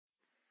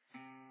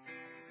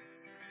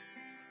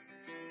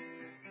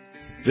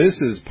This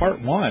is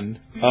part one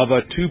of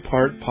a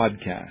two-part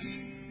podcast.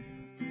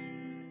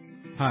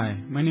 Hi,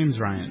 my name's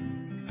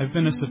Ryan. I've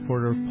been a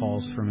supporter of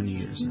Paul's for many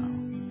years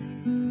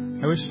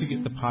now. I wish to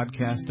get the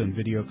podcast and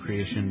video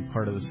creation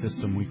part of the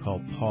system we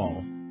call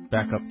Paul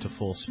back up to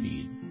full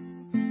speed.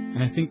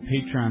 And I think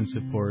Patreon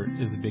support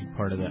is a big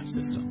part of that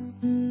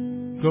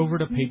system. Go over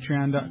to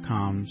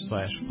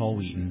patreon.com/Paul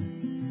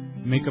Wheaton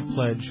and make a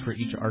pledge for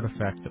each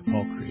artifact that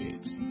Paul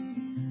creates.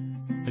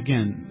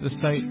 Again, the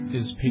site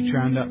is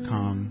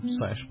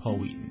patreon.com/Paul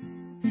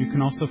Wheaton. You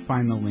can also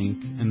find the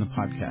link in the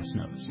podcast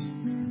notes.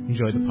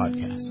 Enjoy the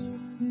podcast.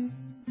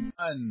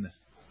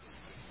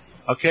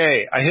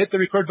 Okay, I hit the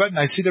record button.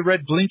 I see the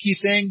red blinky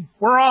thing.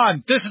 We're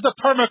on. This is the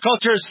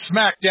Permaculture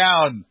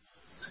Smackdown.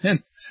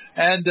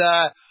 and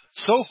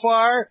so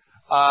far,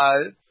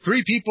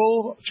 three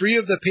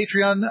of the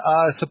Patreon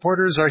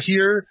supporters are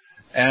here,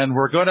 and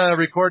we're going to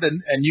record,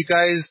 and you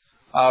guys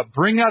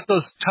bring out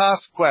those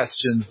tough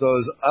questions,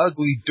 those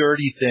ugly,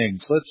 dirty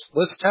things.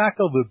 Let's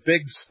tackle the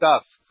big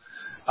stuff.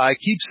 I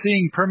keep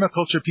seeing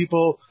permaculture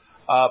people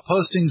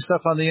posting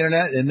stuff on the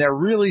internet, and they're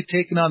really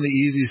taking on the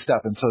easy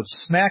stuff. And so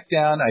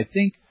Smackdown, I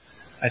think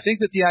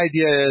that the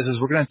idea is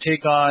we're going to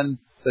take on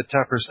the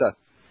tougher stuff.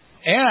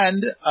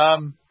 And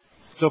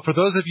so for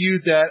those of you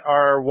that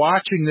are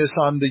watching this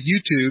on the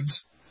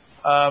YouTubes,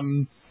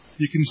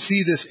 you can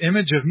see this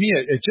image of me.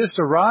 It just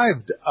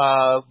arrived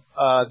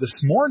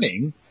this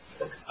morning.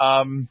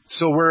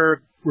 So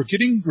we're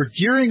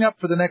gearing up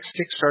for the next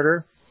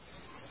Kickstarter.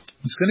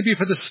 It's going to be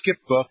for the Skip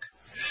book.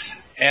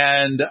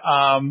 And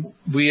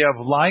we have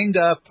lined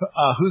up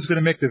who's going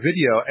to make the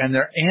video, and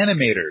they're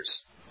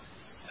animators.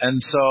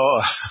 And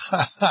so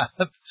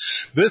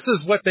this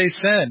is what they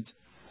sent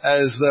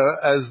as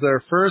their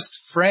first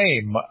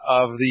frame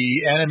of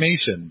the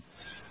animation.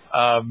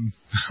 I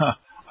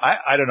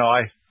don't know.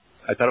 I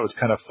thought it was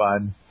kind of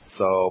fun,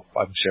 so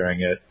I'm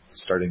sharing it,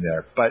 starting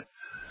there. But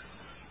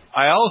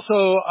I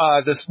also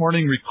this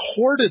morning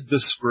recorded the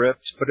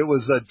script, but it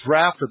was a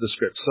draft of the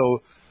script.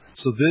 So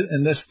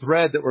in this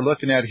thread that we're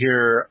looking at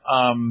here,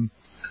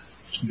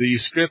 the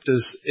script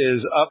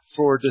is up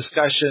for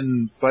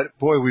discussion, but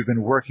boy, we've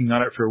been working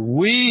on it for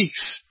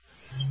weeks,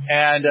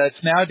 and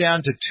it's now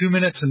down to 2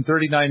 minutes and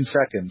 39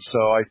 seconds. So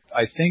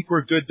I think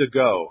we're good to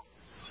go.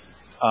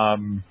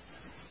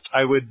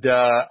 I would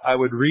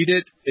read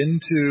it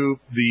into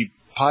the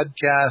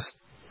podcast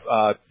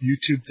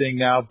YouTube thing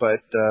now,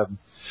 but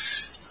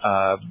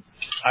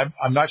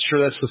I'm not sure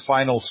that's the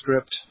final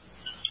script.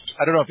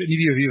 I don't know if any of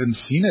you have even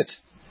seen it.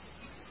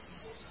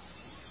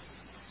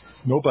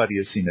 Nobody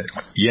has seen it.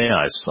 Yeah,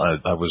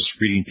 I was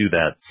reading through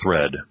that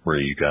thread where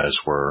you guys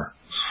were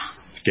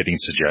getting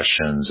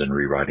suggestions and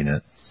rewriting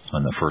it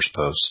on the first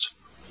post.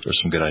 There's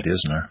some good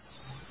ideas in there.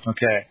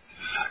 Okay.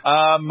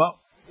 I'm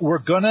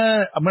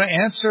gonna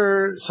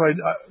answer. So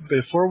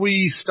before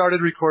we started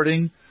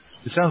recording,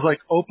 it sounds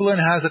like Opalyn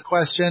has a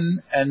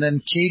question, and then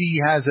Katie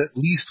has at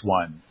least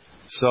one.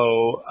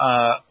 So,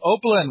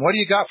 Opalyn, what do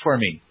you got for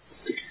me?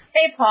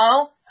 Hey,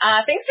 Paul.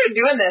 Thanks for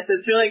doing this.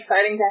 It's really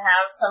exciting to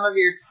have some of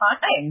your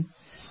time.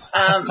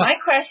 My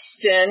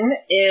question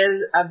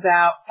is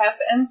about PEP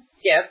and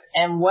Skip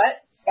and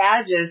what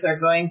badges are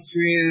going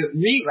through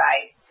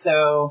rewrite.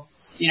 So,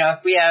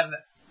 if we have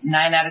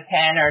 9 out of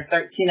 10 or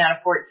 13 out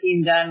of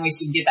 14 done, we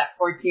should get that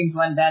 14th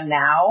one done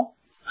now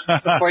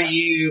before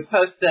you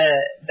post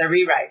the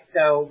rewrite.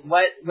 So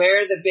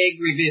where are the big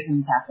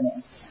revisions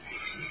happening?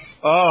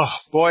 Oh,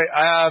 boy.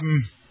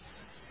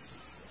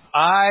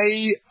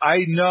 I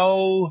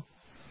know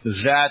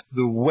that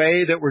the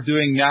way that we're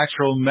doing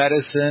natural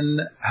medicine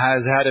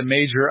has had a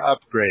major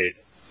upgrade.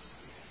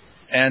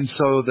 And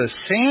so the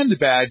sand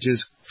badge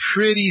is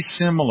pretty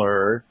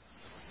similar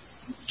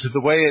to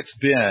the way it's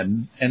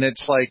been. And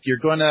it's like you're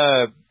going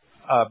to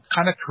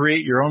kind of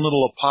create your own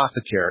little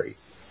apothecary.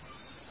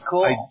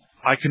 Cool.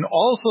 I can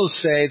also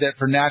say that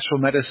for natural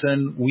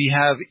medicine, we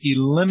have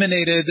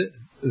eliminated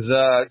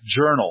the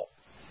journal.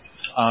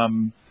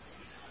 And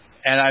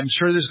I'm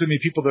sure there's going to be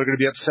people that are going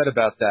to be upset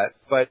about that.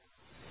 But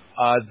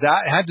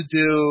that had to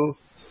do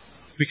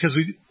because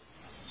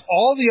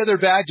all the other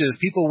badges,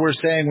 people were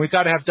saying we've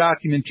got to have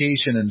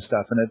documentation and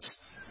stuff,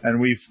 and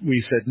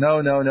we said no.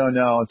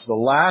 It's the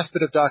last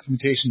bit of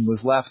documentation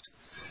was left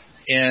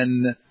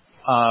in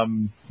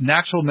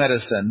natural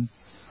medicine,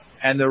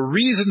 and the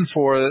reason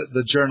for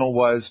the journal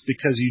was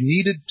because you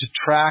needed to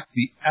track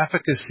the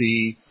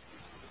efficacy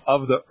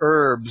of the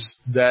herbs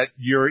that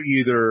you're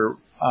either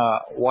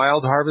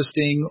wild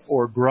harvesting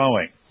or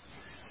growing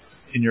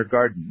in your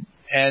garden.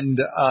 And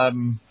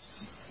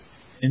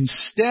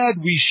instead,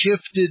 we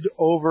shifted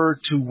over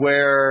to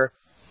where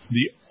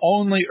the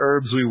only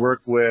herbs we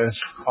work with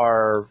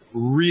are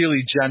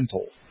really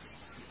gentle.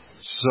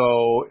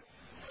 So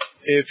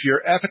if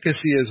your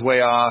efficacy is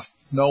way off,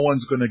 no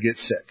one's going to get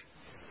sick.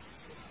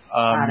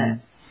 Got it.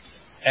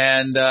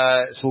 And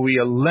so we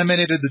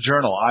eliminated the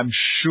journal. I'm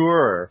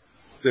sure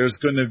there's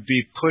going to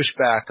be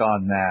pushback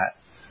on that.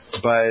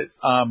 But,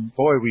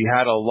 boy, we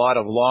had a lot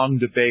of long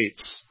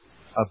debates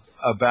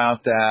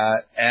about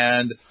that.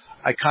 And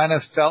I kind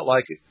of felt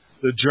like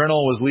the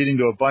journal was leading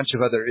to a bunch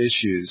of other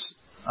issues.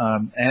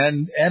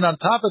 And on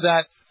top of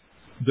that,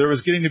 there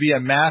was getting to be a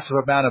massive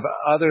amount of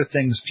other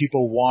things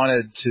people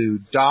wanted to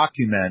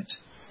document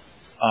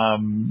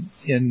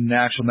in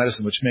natural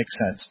medicine, which makes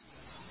sense.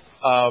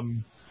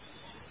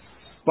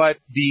 But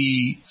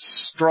the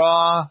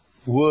straw,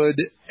 wood,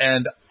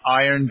 and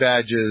iron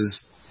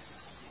badges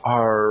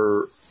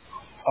are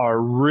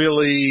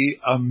really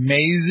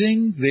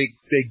amazing.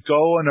 They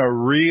go in a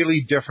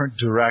really different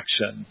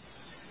direction.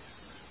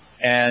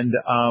 And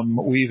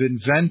we've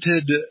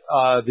invented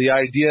the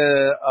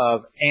idea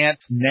of Aunt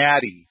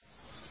Natty,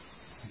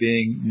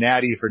 being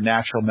Natty for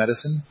natural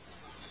medicine.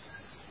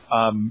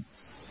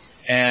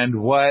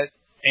 And what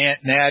Aunt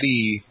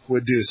Natty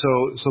would do.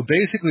 So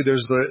basically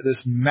there's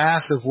this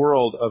massive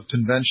world of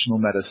conventional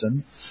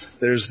medicine.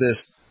 There's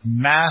this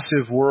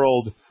massive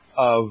world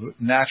of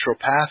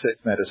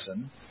naturopathic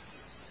medicine.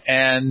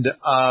 And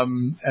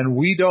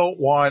we don't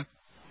want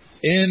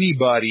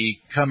anybody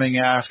coming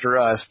after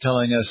us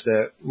telling us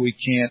that we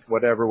can't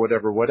whatever.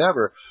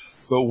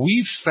 But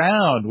we've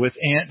found with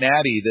Aunt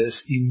Natty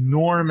this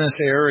enormous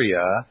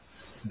area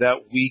that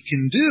we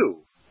can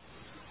do.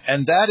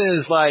 And that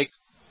is like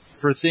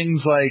for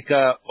things like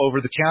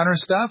over-the-counter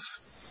stuff,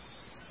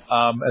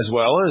 as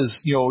well as,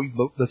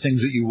 the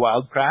things that you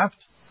wildcraft,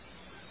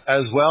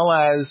 as well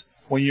as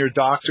when your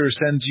doctor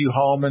sends you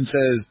home and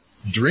says,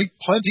 drink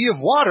plenty of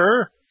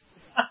water.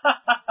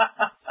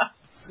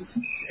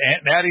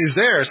 Aunt Natty's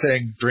there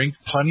saying, drink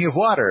plenty of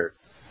water.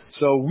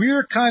 So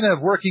we're kind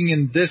of working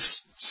in this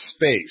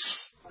space.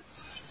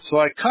 So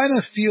I kind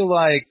of feel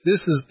like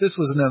this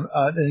was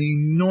an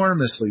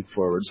enormous leap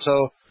forward.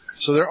 So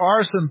there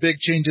are some big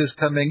changes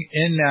coming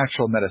in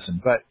natural medicine,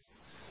 but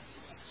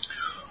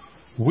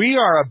we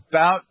are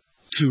about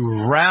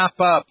to wrap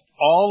up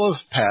all of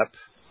PEP,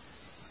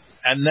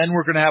 and then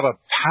we're going to have a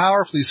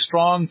powerfully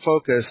strong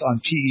focus on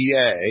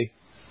PEA.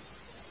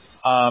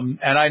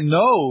 And I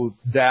know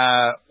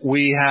that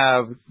we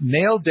have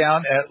nailed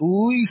down at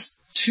least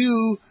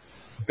 2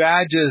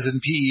 badges in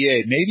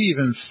PEA, maybe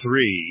even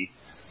 3,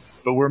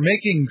 but we're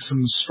making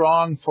some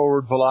strong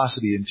forward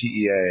velocity in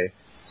PEA.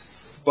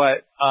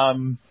 But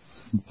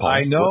Paul,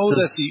 I know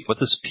what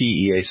does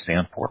PEA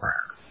stand for?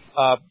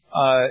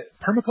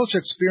 Permaculture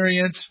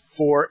experience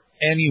for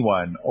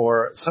anyone,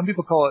 or some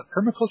people call it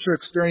permaculture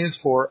experience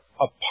for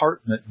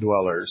apartment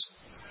dwellers.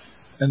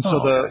 And so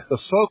the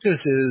focus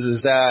is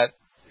that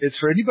it's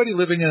for anybody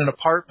living in an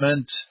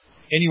apartment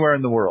anywhere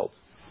in the world.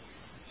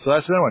 So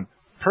that's another one.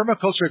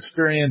 Permaculture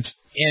experience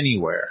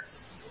anywhere.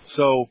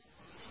 So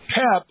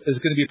PEP is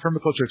going to be a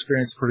permaculture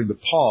experience according to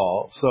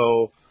Paul.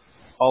 So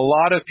a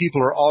lot of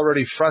people are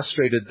already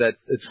frustrated that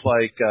it's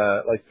like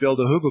build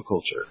a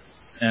hugelkultur.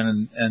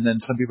 And then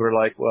some people are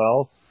like,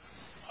 well,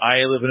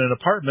 I live in an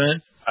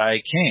apartment.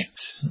 I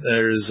can't.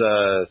 There's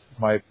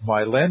my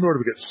landlord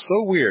would get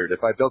so weird if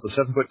I built a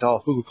 7-foot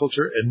tall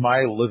hugelkultur in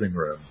my living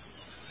room.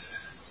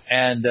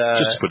 And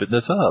just put it in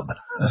the tub.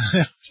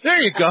 There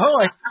you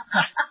go.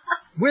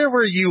 Where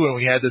were you when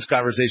we had this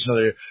conversation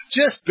earlier?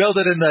 Just build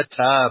it in the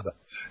tub.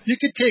 You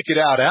can take it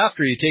out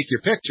after you take your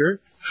picture.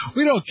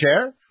 We don't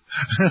care.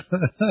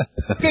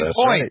 Good That's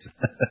point.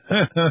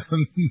 Right.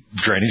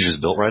 Drainage is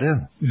built right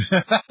in.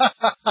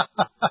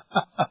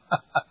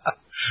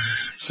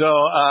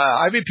 So,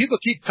 people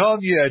keep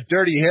calling you a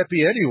dirty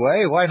hippie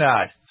anyway. Why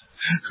not?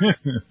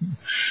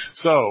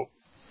 So,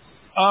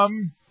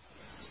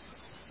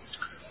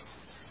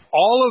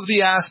 all of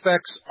the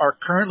aspects are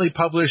currently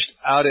published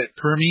out at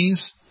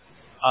Permies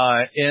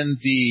in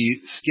the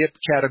skip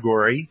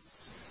category.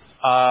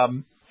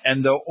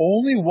 And the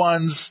only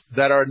ones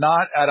that are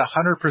not at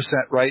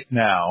 100% right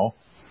now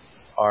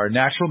are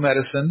natural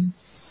medicine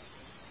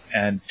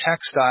and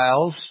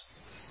textiles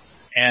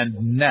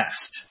and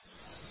Nest.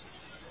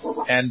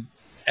 And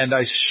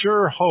I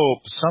sure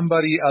hope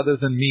somebody other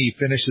than me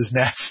finishes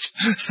Nest.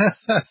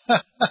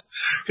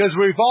 Because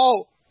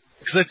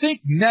I think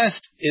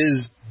Nest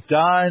is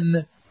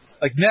done.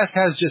 Like Nest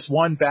has just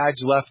one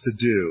badge left to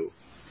do.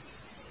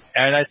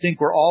 And I think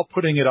we're all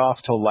putting it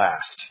off till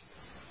last.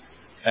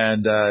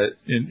 And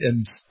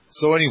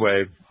so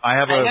anyway,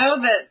 I know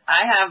that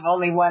I have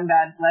only one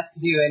badge left to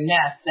do in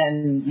Nest,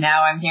 and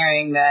now I'm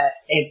hearing that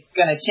it's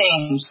going to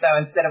change. So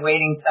instead of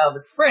waiting till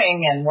the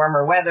spring and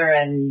warmer weather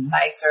and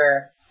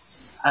nicer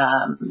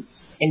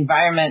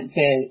environment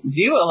to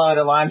do a load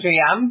of laundry,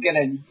 I'm going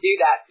to do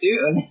that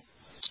soon.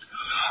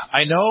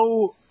 I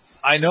know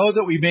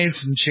that we made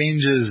some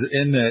changes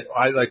in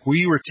that.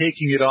 We were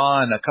taking it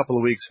on a couple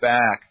of weeks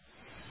back.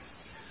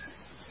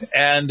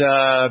 And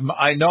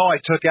I know I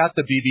took out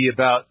the BB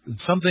about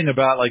something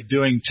about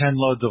doing 10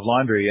 loads of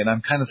laundry, and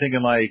I'm kind of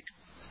thinking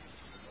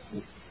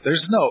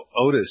there's no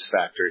Otis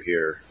factor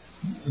here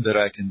that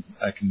I can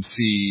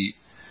see.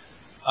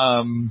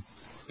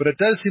 But it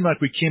does seem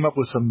like we came up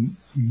with some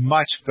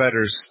much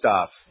better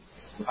stuff.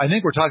 I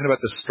think we're talking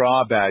about the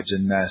straw badge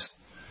in Nest.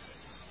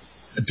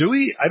 Do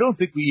we? I don't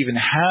think we even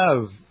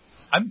have.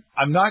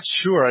 I'm not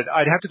sure.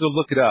 I'd have to go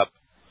look it up.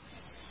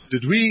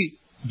 Do we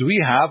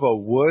have a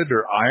wood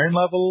or iron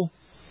level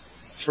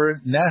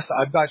for Nest,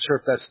 I'm not sure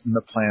if that's in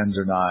the plans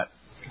or not.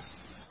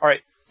 All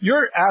right.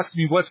 You're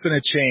asking me what's going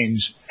to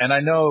change, and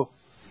I know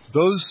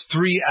those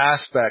three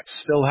aspects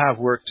still have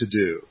work to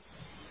do.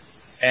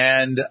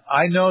 And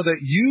I know that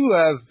you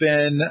have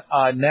been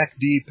neck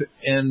deep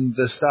in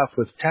the stuff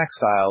with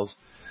textiles.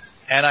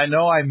 And I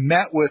know I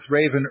met with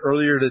Raven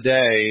earlier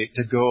today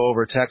to go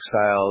over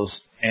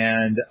textiles.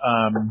 And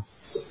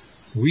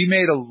we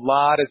made a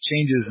lot of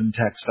changes in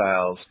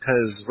textiles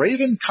because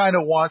Raven kind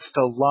of wants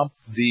to lump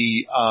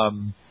the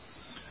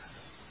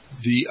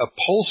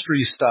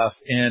upholstery stuff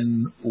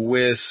in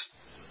with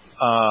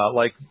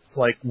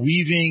like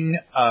weaving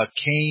a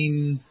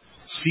cane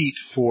seat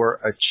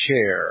for a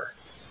chair.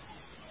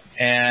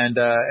 And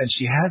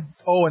she had,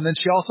 and then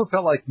she also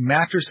felt like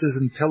mattresses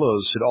and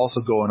pillows should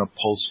also go in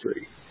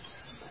upholstery.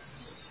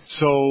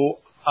 So,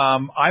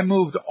 I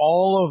moved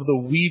all of the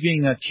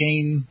weaving a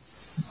cane,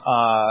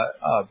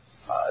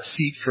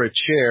 seat for a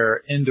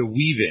chair into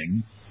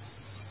weaving.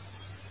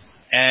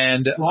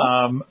 And,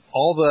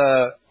 all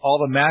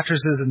the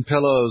mattresses and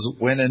pillows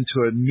went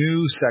into a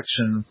new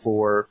section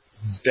for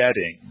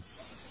bedding.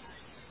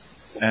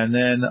 And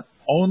then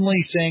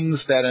only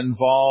things that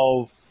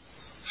involve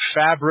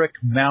fabric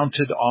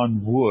mounted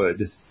on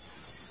wood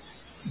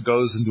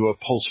goes into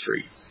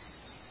upholstery.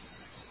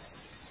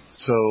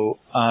 So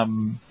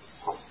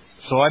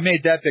I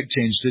made that big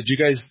change. Did you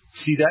guys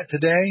see that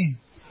today?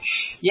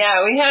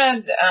 Yeah, we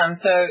had,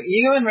 so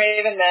you and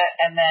Raven met,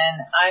 and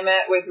then I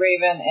met with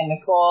Raven and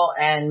Nicole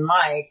and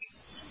Mike,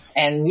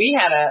 and we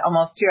had a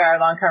almost 2-hour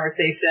long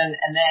conversation,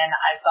 and then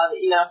I saw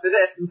the email for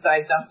this, and so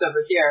I jumped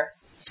over here.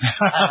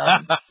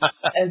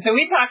 And so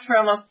we talked for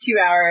almost 2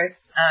 hours.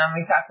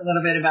 We talked a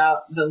little bit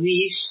about the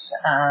leash.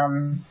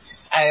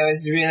 I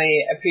always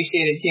really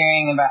appreciated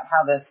hearing about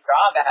how the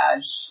straw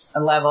badge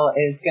level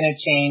is going to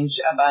change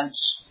a bunch.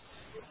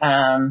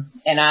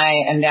 And I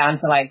am down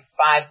to like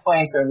 5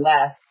 points or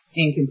less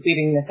in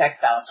completing the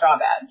textile straw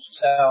badge.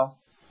 So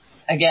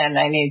again,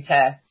 I need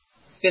to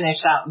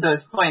finish out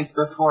those points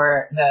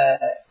before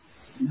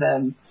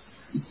the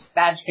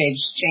badge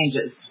page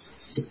changes.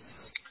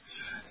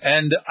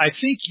 And I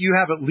think you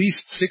have at least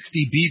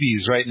 60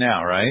 BBs right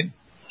now, right?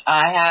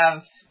 I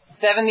have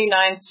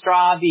 79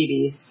 straw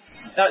BBs.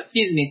 No,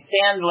 excuse me,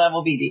 sand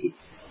level BBs.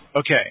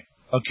 Okay.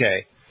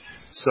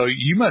 So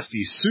you must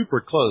be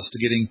super close to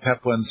getting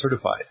PEP 1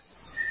 certified.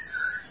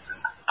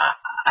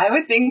 I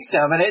would think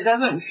so, but it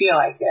doesn't feel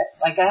like it.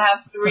 Like I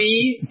have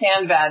 3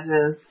 sand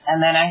badges,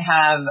 and then I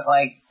have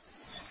like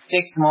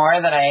 6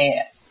 more that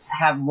I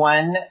have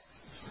 1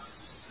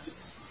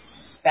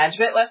 badge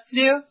bit left to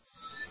do.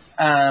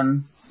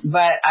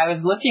 But I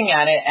was looking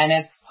at it, and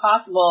it's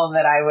possible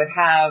that I would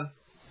have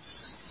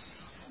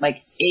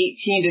like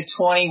 18 to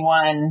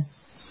 21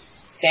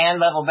 sand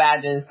level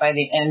badges by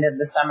the end of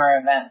the summer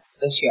events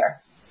this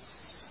year.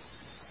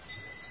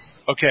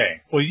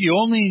 Okay. Well, you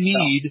only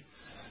need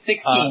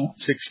 16.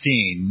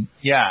 16.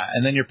 Yeah.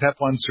 And then you're PEP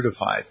 1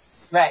 certified.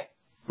 Right.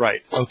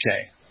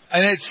 Okay.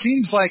 And it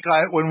seems like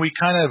when we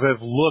kind of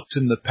have looked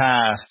in the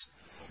past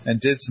and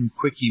did some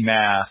quickie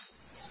math,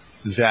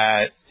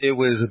 that it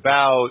was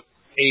about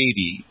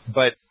 80.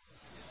 But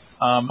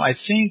I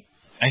think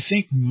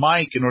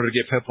Mike, in order to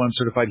get PEP 1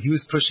 certified, he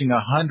was pushing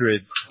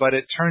 100. But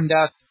it turned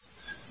out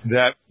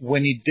that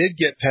when he did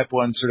get PEP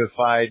 1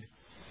 certified,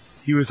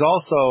 he was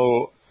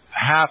also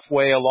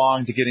halfway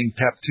along to getting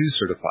PEP 2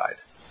 certified.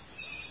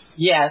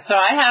 Yeah, so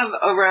I have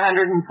over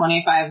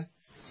 125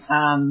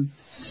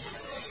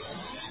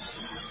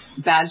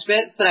 badge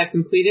bits that I've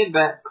completed,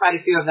 but quite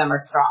a few of them are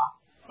straw.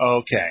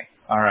 Okay.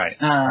 All right.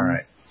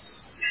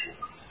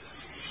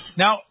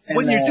 Now,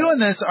 when you're doing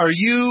this, are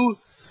you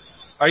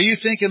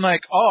thinking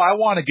like, I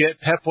want to get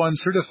PEP 1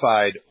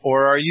 certified,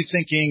 or are you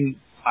thinking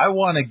I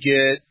want to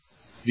get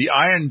the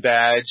iron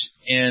badge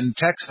in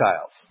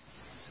textiles?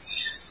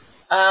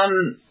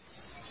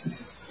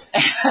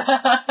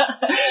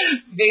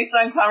 Based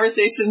on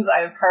conversations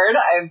I've heard,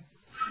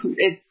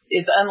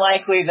 it's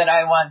unlikely that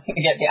I want to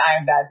get the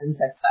iron badge in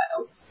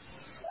textiles.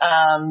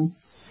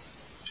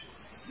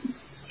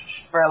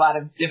 For a lot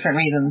of different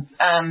reasons.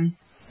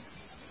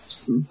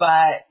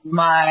 But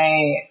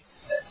my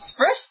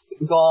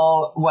first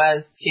goal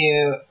was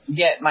to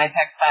get my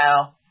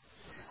textile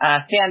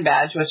sand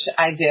badge, which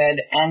I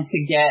did, and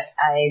to get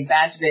a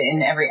badge bit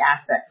in every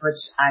aspect, which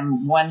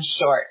I'm 1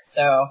 short.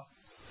 So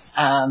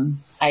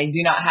I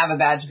do not have a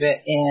badge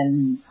bit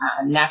in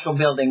natural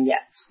building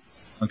yet.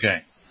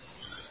 Okay.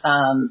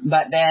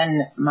 But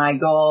then my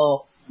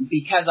goal,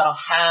 because I'll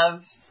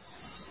have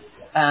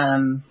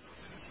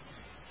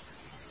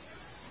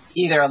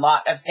either a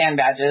lot of sand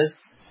badges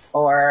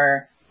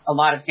or a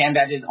lot of sand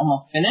badges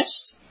almost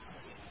finished,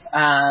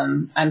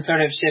 I'm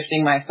sort of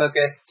shifting my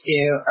focus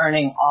to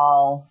earning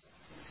all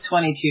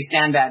 22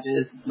 sand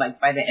badges, like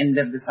by the end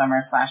of the summer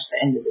 / the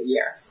end of the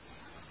year.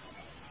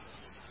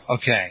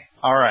 Okay.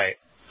 All right.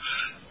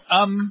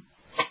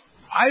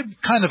 I've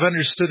kind of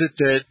understood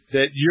it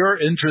that your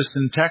interest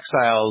in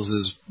textiles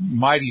is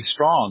mighty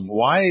strong.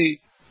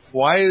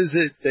 Why is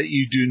it that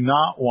you do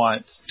not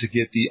want to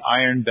get the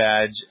iron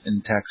badge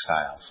in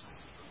textiles?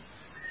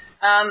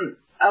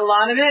 A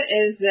lot of it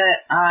is that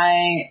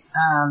I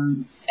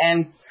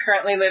am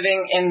currently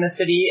living in the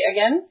city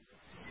again,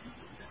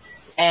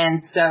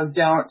 and so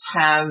don't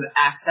have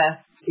access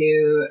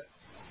to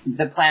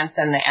the plants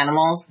and the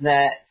animals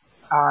that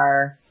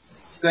are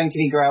going to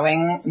be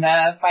growing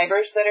the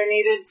fibers that are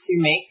needed to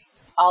make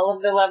all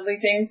of the lovely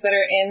things that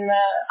are in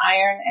the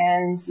iron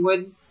and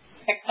wood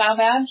textile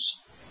badge.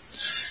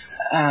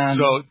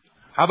 So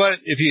how about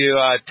if you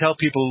tell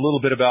people a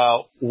little bit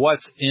about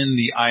what's in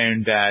the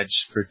iron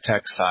badge for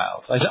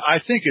textiles? I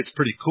think it's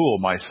pretty cool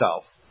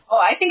myself. Oh,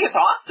 I think it's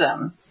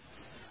awesome.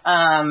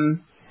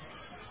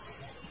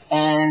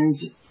 And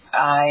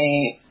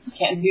I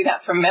can't do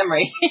that from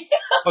memory.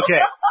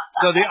 Okay,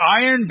 so the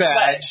iron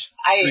badge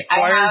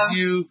requires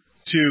you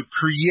to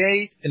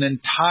create an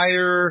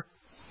entire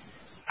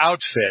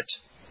outfit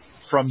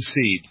from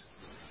seed.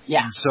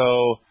 Yeah.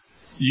 So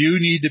you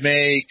need to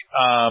make,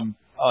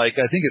 I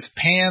think it's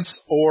pants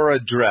or a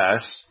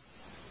dress,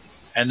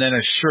 and then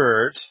a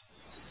shirt,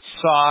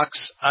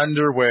 socks,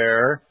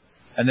 underwear,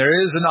 and there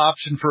is an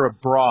option for a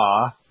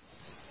bra,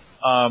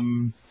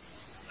 and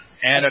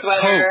a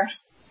coat.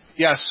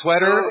 Yeah,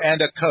 sweater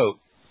and a coat.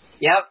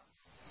 Yep.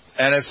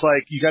 And it's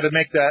like you got to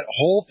make that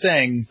whole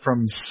thing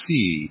from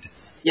seed.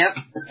 Yep.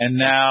 And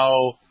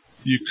now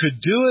you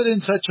could do it in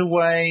such a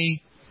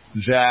way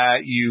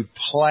that you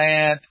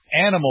plant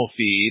animal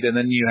feed, and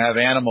then you have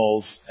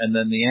animals, and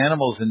then the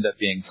animals end up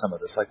being some of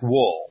this, like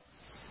wool.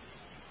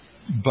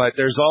 But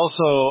there's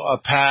also a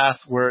path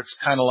where it's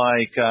kind of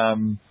like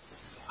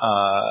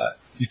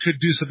you could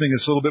do something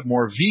that's a little bit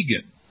more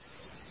vegan.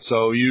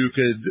 So you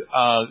could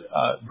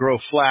grow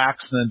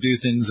flax and then do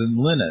things in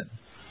linen.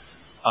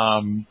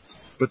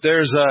 But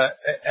there's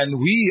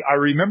I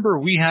remember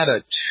we had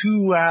a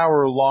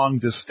 2-hour-long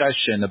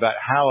discussion about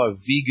how a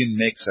vegan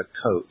makes a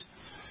coat.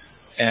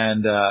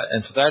 And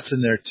so that's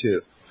in there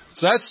too.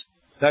 So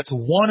that's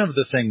one of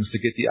the things to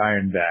get the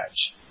iron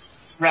badge.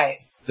 Right.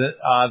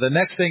 The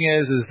next thing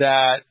is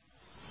that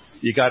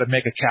you got to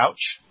make a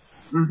couch.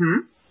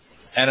 Mm-hmm.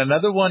 And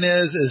another one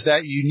is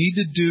that you need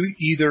to do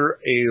either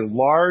a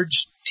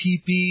large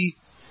teepee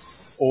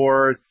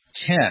or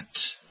tent.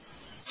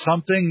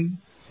 Something,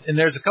 and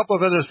there's a couple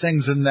of other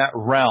things in that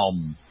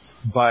realm,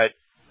 but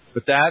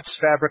that's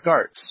fabric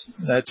arts.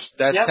 That's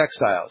yep.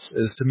 Textiles,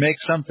 is to make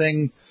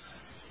something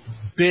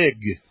big,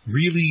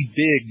 really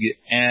big,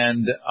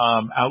 and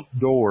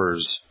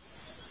outdoors.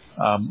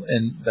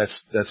 And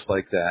that's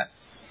like that.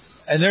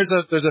 And there's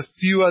a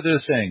few other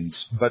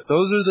things, but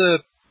those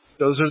are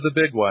the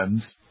big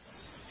ones.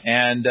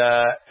 And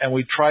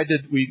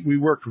we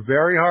worked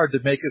very hard to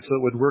make it so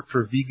it would work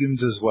for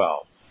vegans as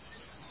well.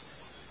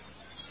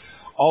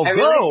 Although, I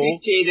really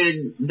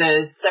appreciated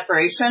the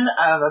separation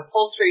of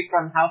upholstery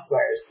from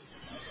housewares,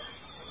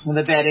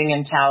 the bedding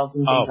and towels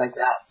and things like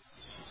that.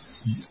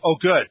 Oh,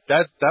 good.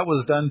 That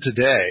was done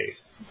today.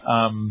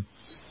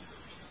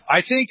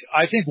 I think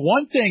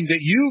one thing that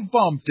you've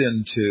bumped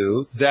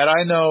into that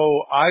I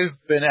know I've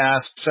been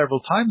asked several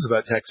times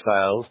about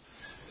textiles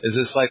is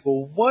it's like,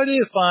 well, what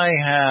if I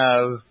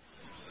have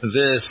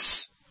this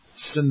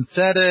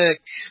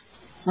synthetic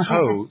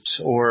coat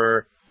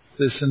or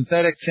this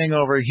synthetic thing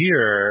over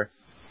here,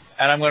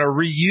 and I'm going to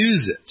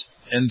reuse it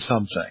in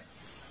something?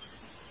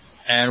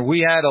 And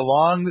we had a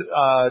long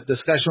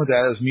discussion with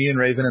that. It was me and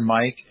Raven and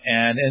Mike,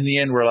 and in the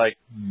end, we're like,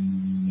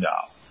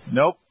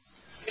 nope,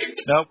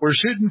 we're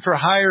shooting for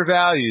higher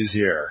values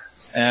here,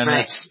 and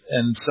right.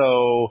 and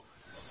so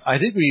I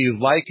think we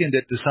likened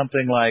it to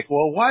something like,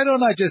 well, why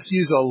don't I just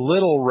use a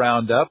little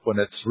Roundup when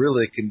it's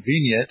really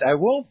convenient? I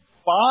won't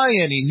buy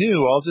any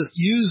new. I'll just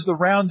use the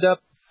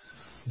Roundup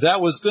that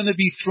was going to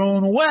be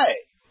thrown away.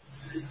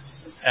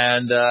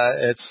 And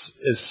it's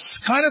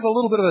kind of a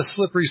little bit of a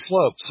slippery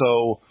slope.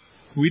 So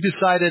we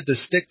decided to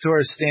stick to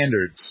our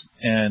standards.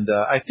 And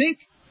I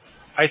think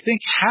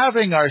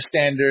having our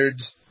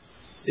standards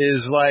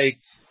is like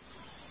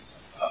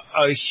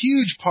a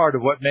huge part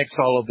of what makes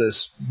all of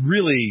this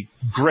really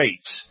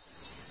great.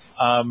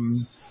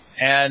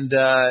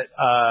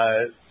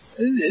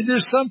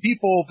 There's some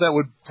people that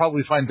would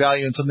probably find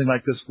value in something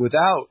like this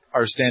without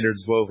our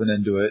standards woven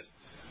into it.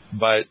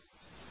 But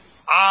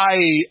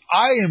I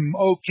am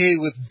okay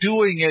with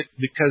doing it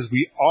because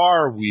we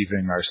are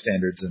weaving our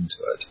standards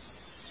into it.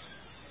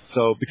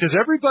 So, because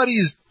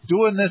everybody's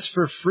doing this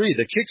for free.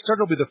 The Kickstarter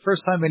will be the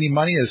first time any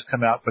money has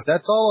come out, but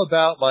that's all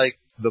about like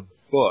the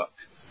book,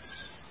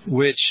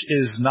 which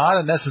is not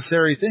a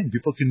necessary thing.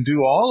 People can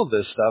do all of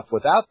this stuff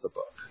without the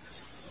book.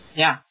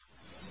 Yeah.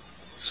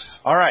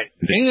 All right.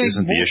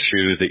 Isn't the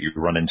issue that you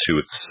run into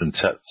with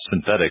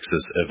synthetics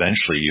is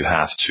eventually you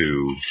have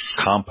to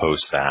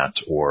compost that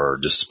or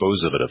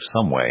dispose of it of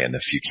some way. And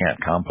if you can't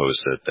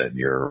compost it, then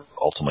you're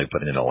ultimately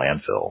putting it in a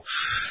landfill.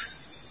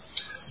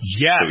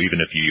 Yes. So even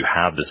if you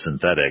have the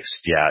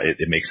synthetics,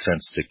 it makes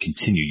sense to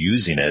continue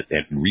using it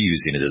and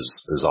reusing it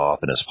as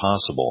often as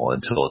possible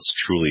until it's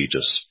truly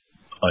just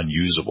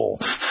unusable.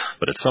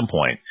 But at some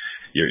point,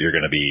 you're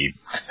going to be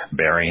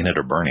burying it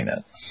or burning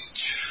it.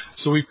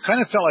 So we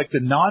kind of felt like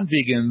the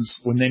non-vegans,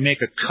 when they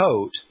make a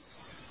coat,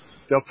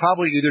 they'll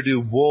probably either do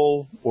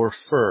wool or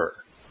fur.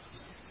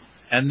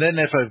 And then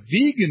if a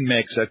vegan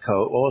makes a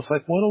coat, well, it's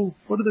like, what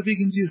do the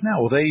vegans use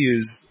now? Well, they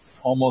use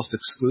almost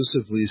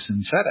exclusively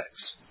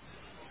synthetics.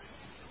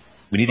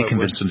 We need to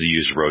convince them to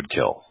use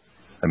roadkill.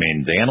 I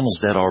mean, the animal's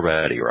dead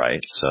already,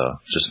 right? So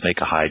just make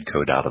a hide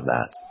coat out of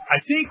that.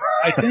 I think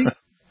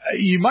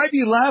you might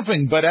be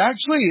laughing, but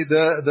actually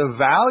the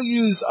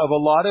values of a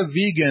lot of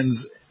vegans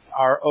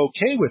are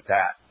okay with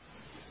that.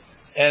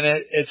 And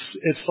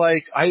it's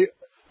like, I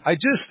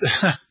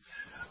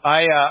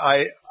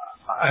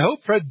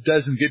hope Fred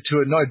doesn't get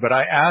too annoyed, but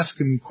I ask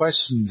him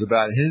questions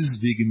about his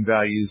vegan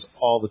values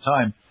all the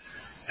time.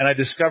 And I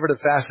discovered a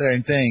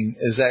fascinating thing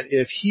is that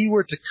if he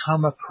were to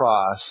come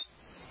across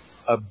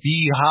a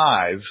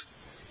beehive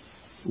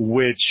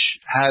which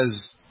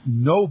has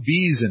no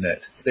bees in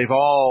it, they've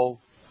all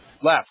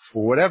left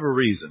for whatever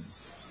reason,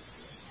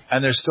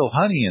 and there's still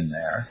honey in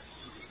there,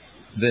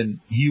 then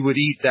he would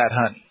eat that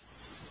honey.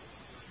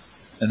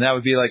 And that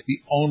would be like the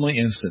only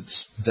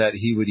instance that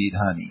he would eat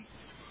honey.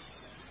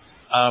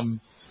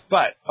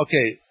 But,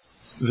 okay,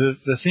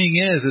 the thing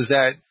is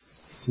that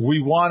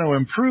we want to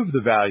improve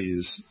the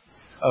values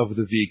of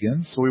the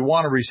vegans, so we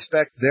want to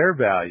respect their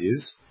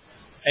values.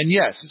 And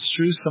yes, it's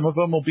true, some of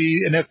them will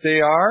be, and if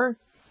they are,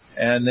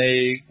 and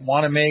they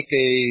want to make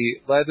a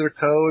leather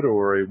coat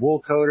or a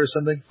wool coat or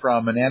something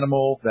from an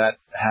animal that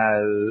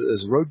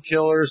is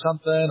roadkill or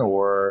something,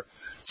 or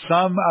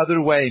some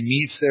other way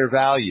meets their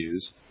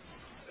values,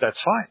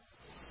 that's fine.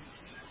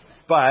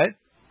 But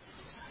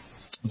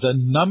the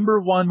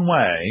number one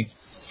way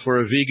for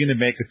a vegan to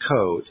make a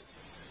coat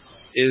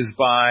is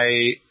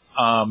by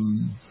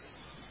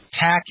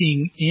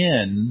tacking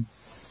in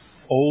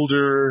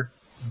older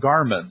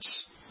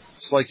garments.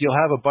 It's like you'll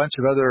have a bunch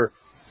of other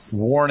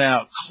worn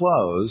out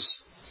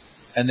clothes,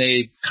 and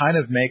they kind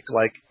of make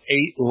like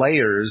 8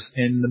 layers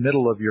in the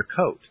middle of your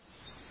coat.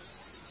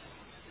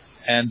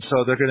 And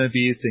so they're going to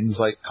be things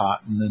like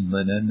cotton and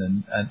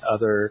linen and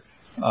other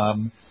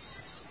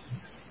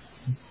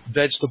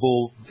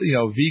vegetable,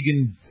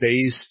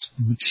 vegan-based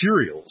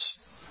materials.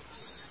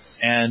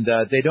 And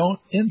they don't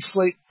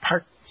insulate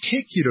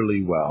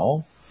particularly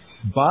well,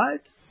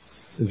 but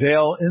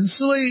they'll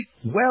insulate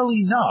well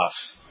enough.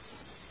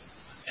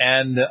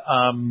 And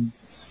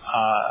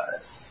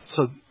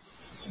so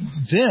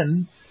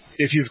then,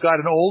 if you've got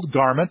an old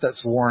garment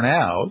that's worn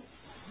out,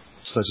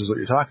 such as what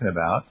you're talking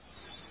about,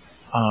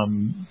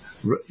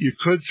 you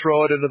could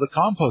throw it into the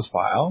compost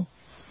pile,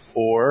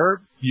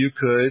 or you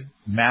could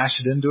mash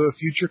it into a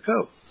future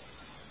coat.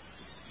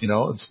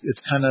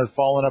 It's kind of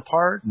fallen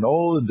apart and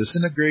old and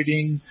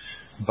disintegrating,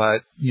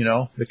 but,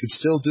 it could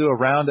still do a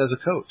round as a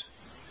coat.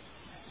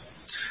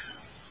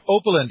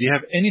 Opalyn, do you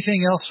have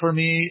anything else for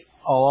me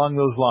along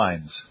those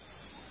lines?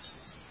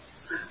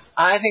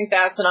 I think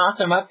that's an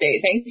awesome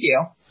update. Thank you.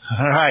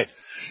 All right.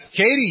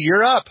 Katie,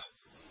 you're up.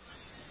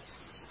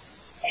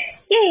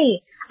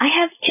 Yay. I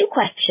have 2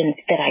 questions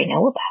that I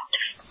know about.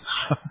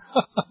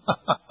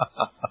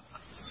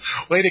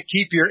 Way to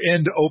keep your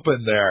end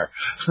open there.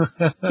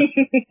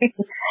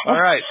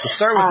 All right. Let's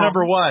start with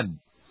number 1.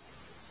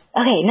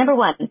 Okay, number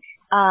 1.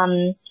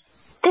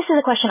 This is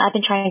a question I've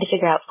been trying to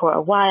figure out for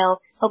a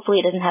while. Hopefully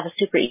it doesn't have a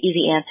super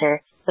easy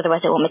answer.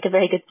 Otherwise it won't make a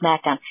very good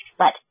Smackdown.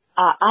 But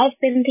I've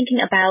been thinking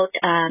about,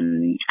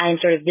 I'm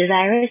sort of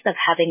desirous of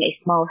having a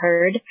small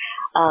herd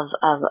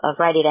of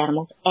ride-eat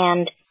animals.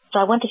 And so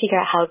I want to figure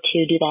out how to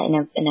do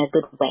that in a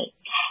good way.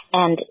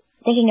 And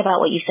thinking about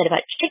what you said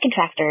about chicken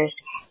tractors,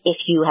 if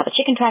you have a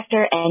chicken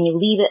tractor and you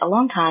leave it a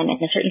long time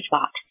in a certain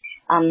spot,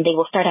 they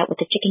will start out with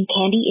the chicken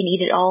candy and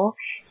eat it all.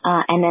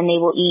 And then they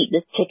will eat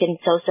the chicken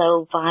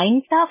so-so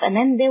fine stuff. And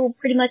then they will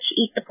pretty much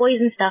eat the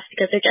poison stuff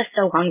because they're just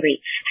so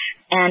hungry.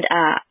 And,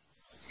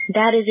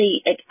 that is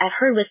I've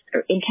heard with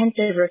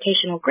intensive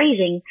rotational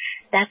grazing,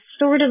 that's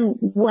sort of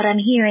what I'm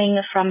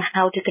hearing from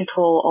how to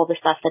control all the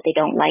stuff that they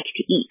don't like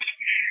to eat.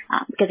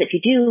 Because if you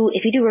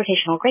do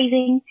rotational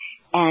grazing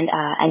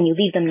and you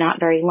leave them not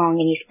very long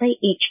in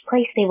each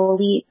place, they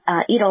will eat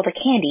all the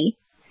candy,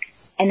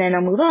 and then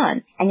they'll move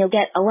on. And you'll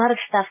get a lot of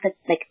stuff that,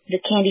 like, the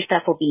candy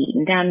stuff will be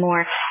eaten down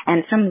more,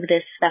 and some of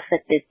this stuff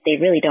that they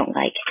really don't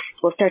like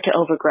will start to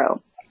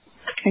overgrow.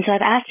 And so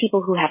I've asked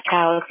people who have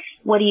cows,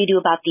 what do you do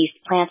about these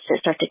plants that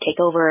start to take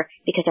over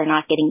because they're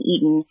not getting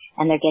eaten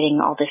and they're getting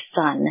all this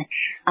sun?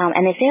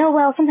 And they say, oh,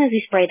 well, sometimes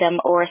we spray them,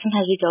 or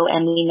sometimes we go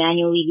and we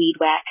manually weed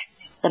whack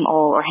them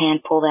all or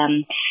hand pull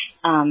them.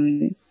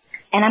 And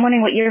I'm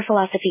wondering what your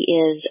philosophy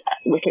is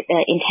with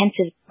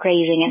intensive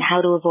grazing and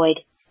how to avoid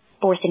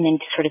forcing them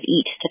to sort of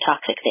eat the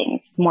toxic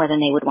things more than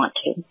they would want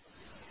to.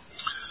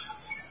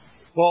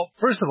 Well,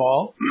 first of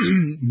all,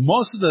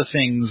 most of the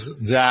things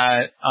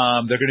that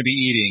they're going to be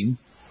eating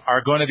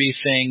are going to be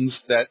things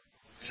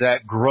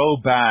that grow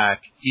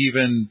back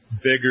even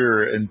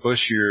bigger and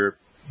bushier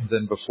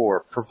than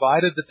before,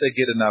 provided that they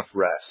get enough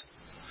rest.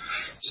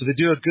 So they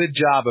do a good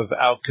job of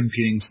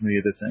outcompeting some of the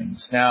other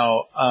things.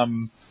 Now,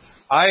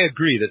 I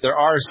agree that there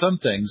are some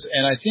things,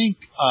 and I think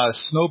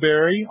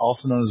snowberry,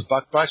 also known as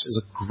buckbush,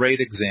 is a great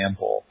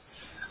example.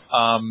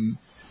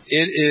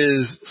 it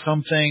is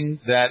something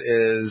that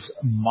is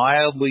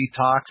mildly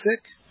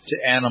toxic to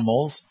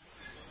animals,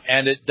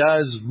 and it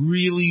does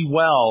really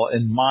well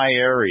in my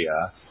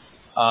area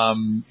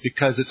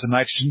because it's a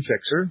nitrogen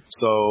fixer.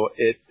 So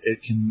it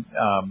can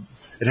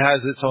it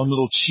has its own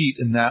little cheat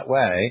in that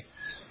way.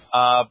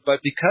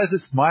 But because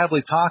it's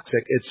mildly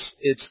toxic,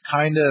 it's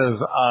kind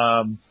of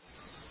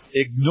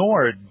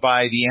ignored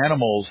by the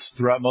animals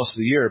throughout most of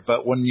the year.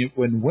 But when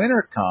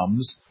winter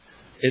comes,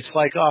 it's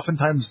like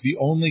oftentimes the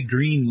only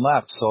green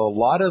left. So a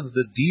lot of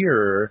the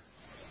deer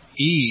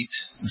eat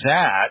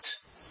that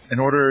in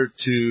order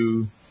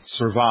to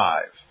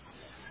survive.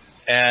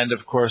 And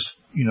of course,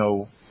 you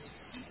know,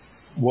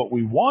 what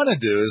we want to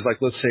do is, like,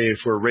 let's say if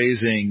we're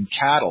raising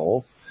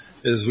cattle,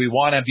 is we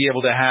want to be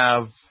able to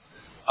have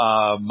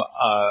a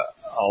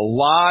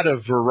lot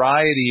of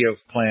variety of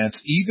plants,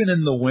 even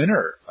in the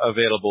winter,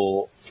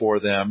 available for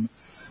them.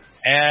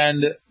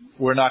 And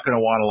we're not going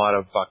to want a lot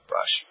of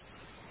buckbrush.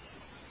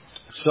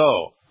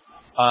 So,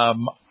 I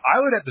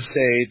would have to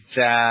say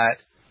that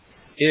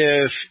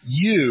if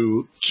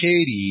you,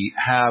 Katie,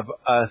 have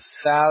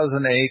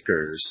 1,000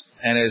 acres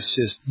and it's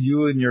just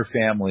you and your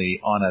family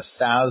on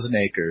 1,000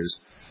 acres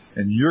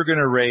and you're going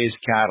to raise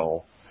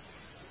cattle,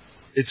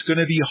 it's going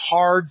to be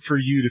hard for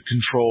you to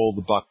control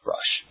the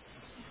buckbrush.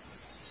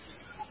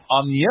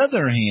 On the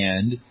other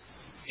hand,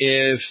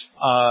 if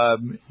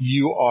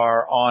you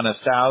are on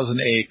 1,000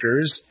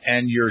 acres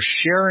and you're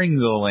sharing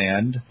the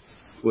land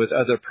with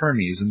other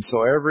Permies, and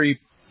so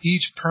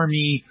each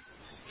Permie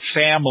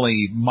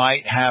family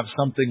might have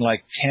something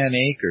like 10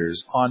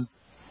 acres. On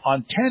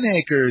 10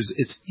 acres,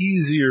 it's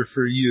easier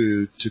for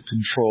you to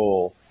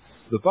control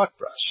the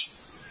buckbrush.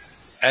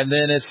 And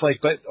then it's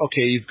like, but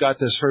okay, you've got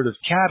this herd of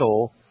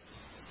cattle,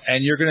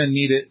 and you're going to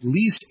need at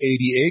least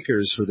 80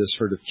 acres for this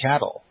herd of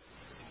cattle.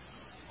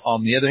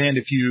 On the other hand,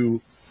 if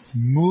you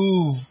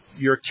move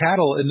your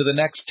cattle into the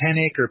next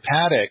 10-acre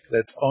paddock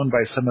that's owned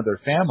by some other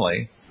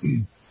family,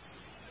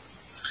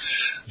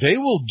 they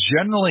will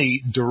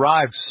generally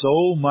derive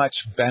so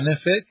much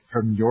benefit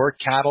from your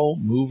cattle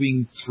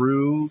moving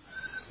through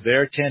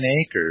their 10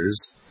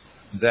 acres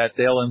that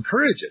they'll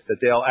encourage it, that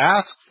they'll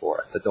ask for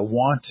it, that they'll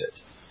want it.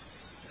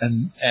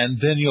 And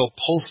then you'll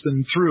pulse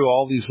them through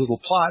all these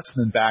little plots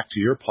and then back to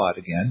your plot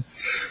again,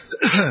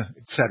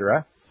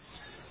 etc.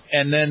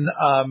 And then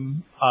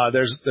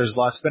there's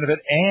lots of benefit.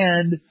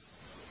 And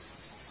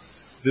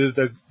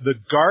the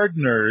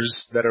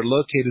gardeners that are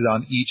located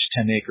on each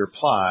 10-acre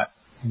plot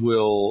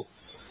will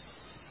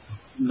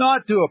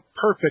not do a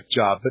perfect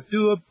job, but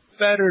do a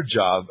better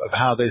job of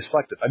how they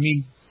select it. I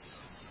mean,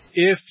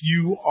 if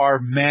you are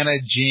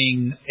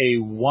managing a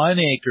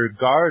 1-acre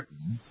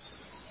garden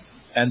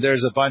and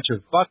there's a bunch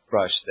of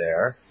buckbrush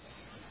there,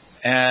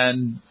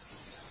 and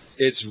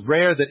it's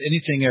rare that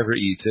anything ever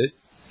eats it,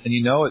 and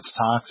you know it's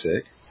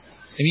toxic,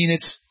 I mean,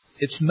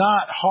 it's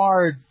not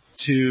hard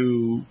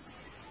to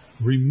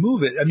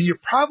remove it. I mean, you're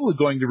probably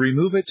going to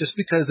remove it just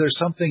because there's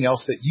something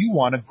else that you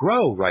want to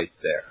grow right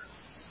there.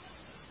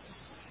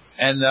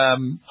 And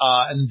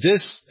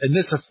this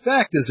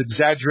effect is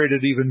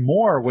exaggerated even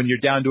more when you're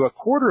down to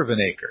 1/4 of an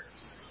acre.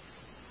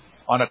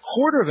 On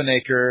 1/4 of an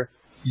acre,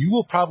 you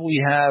will probably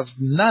have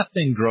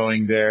nothing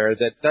growing there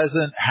that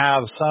doesn't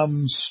have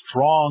some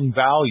strong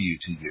value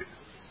to you.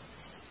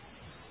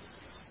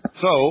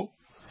 So,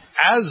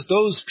 as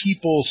those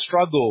people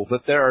struggle,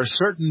 but there are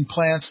certain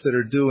plants that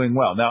are doing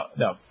well. Now,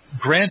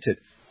 granted,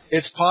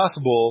 it's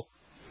possible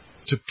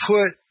to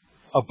put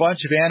a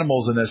bunch of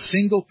animals in a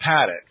single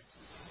paddock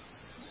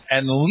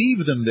and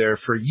leave them there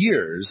for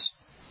years,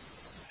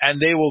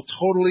 and they will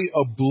totally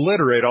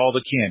obliterate all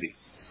the candy.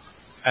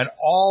 And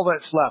all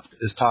that's left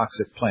is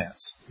toxic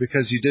plants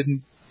because you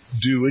didn't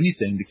do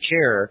anything to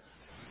care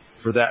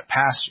for that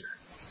pasture.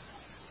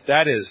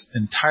 That is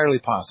entirely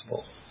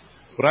possible.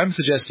 What I'm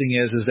suggesting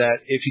is that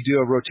if you do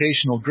a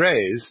rotational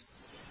graze,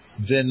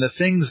 then the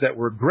things that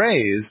were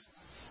grazed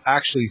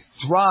actually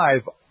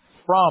thrive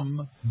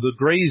from the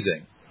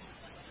grazing.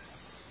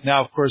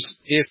 Now, of course,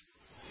 if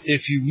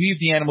you leave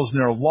the animals in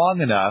there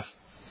long enough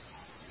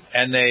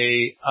and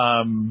the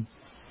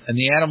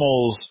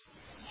animals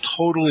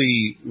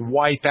totally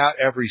wipe out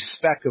every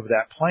speck of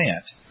that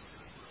plant,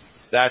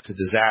 that's a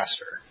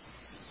disaster.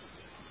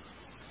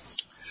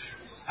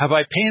 Have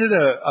I painted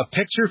a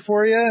picture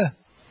for you?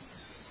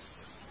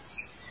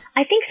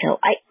 I think so.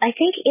 I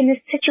think in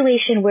this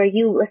situation where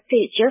let's say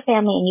it's your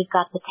family and you've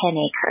got the 10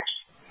 acres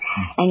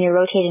and you're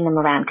rotating them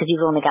around because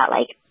you've only got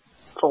like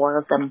 4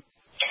 of them,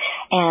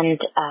 and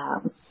they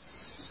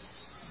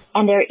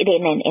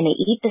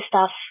eat the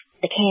stuff,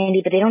 the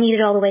candy, but they don't eat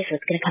it all the way, so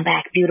it's going to come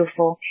back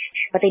beautiful.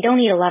 But they don't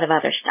eat a lot of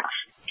other stuff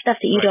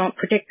that you don't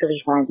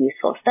particularly find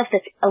useful, stuff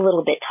that's a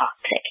little bit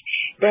toxic.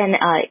 Then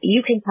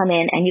you can come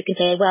in and you can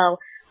say, well,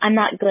 I'm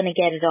not going to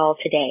get it all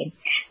today,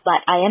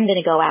 but I am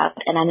going to go out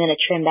and I'm going to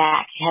trim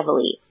back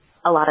heavily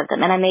a lot of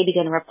them, and I may be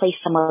going to replace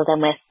some of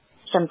them with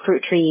some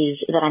fruit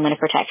trees that I'm going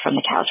to protect from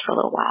the cows for a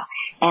little while.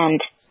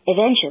 And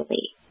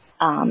eventually,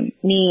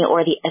 me or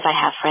if I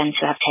have friends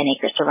who have 10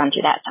 acres to run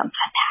through, that sounds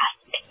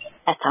fantastic.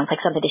 That sounds like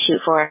something to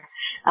shoot for.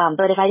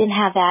 But if I didn't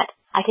have that,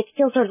 I could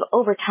still sort of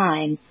over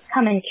time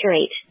come and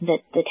curate the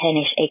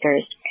 10-ish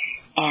acres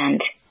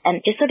and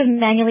just sort of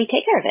manually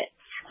take care of it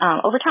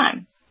over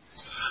time.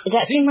 Does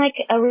that seem like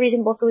a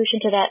reasonable solution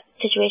to that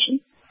situation?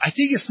 I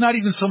think it's not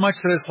even so much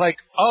that it's like,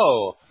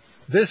 oh,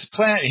 this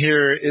plant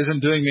here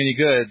isn't doing me any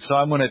good, so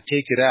I'm going to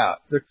take it out.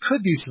 There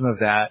could be some of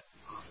that.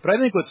 But I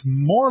think what's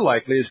more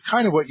likely is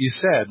kind of what you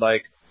said,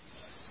 like,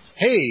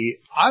 hey,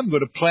 I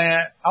want to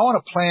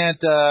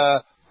plant,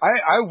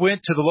 I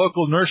went to the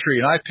local nursery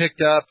and I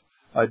picked up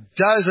a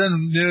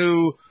dozen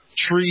new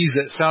trees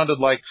that sounded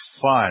like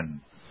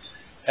fun.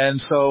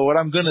 And so what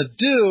I'm going to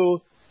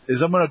do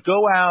is I'm going to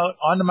go out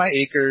onto my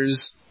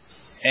acres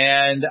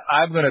and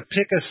I'm going to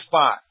pick a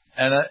spot.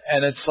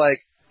 And it's like,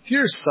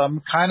 here's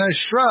some kind of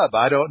shrub.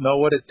 I don't know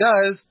what it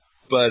does,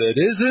 but it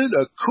isn't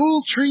a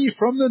cool tree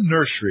from the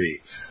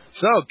nursery.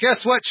 So guess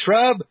what,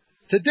 shrub?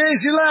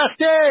 Today's your last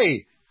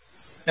day.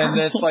 And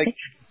it's like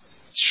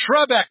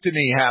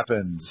shrubectomy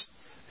happens.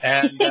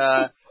 And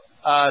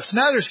so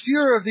now there's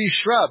fewer of these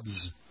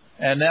shrubs.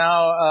 And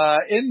now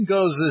in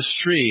goes this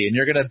tree. And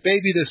you're going to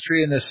baby this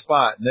tree in this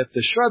spot. And if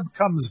the shrub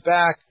comes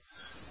back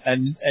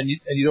and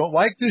you don't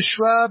like this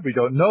shrub, or you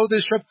don't know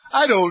this shrub,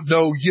 I don't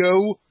know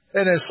you.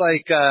 And it's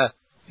like,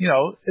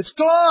 it's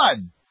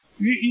gone.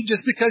 You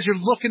just because you're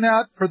looking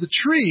out for the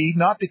tree,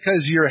 not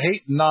because you're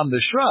hating on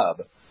the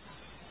shrub.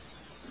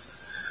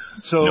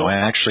 So,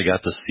 I actually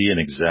got to see an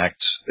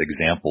exact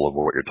example of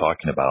what you're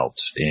talking about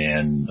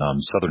in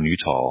southern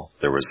Utah.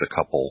 There was a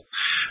couple.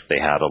 They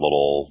had a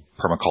little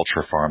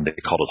permaculture farm. They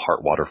called it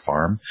Heartwater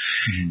Farm.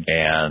 Mm-hmm.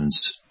 And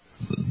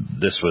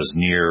this was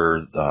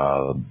near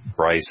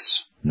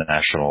Bryce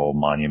National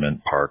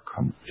Monument Park,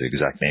 the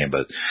exact name,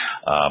 but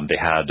they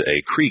had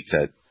a creek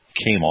that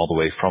came all the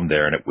way from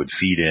there, and it would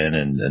feed in,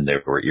 and they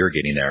were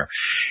irrigating there.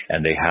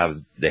 And they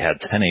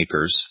had 10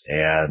 acres,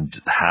 and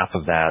half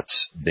of that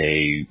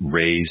they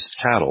raised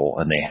cattle,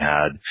 and they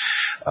had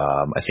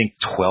I think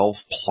 12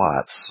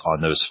 plots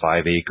on those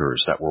 5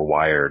 acres that were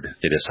wired.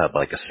 They just had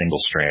like a single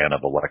strand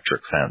of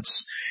electric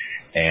fence.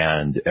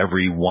 And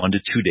every 1 to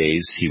 2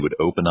 days, he would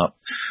open up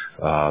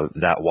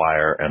that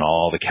wire, and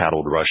all the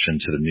cattle would rush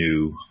into the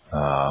new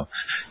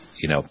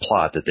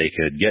plot that they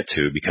could get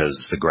to,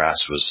 because the grass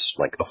was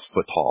like a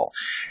foot tall,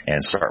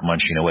 and start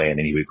munching away. And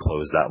then he would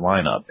close that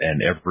line up.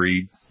 And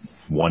every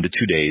 1 to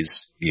 2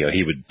 days,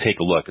 he would take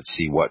a look and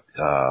see what,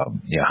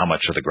 how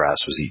much of the grass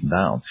was eaten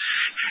down,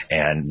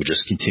 and would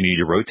just continue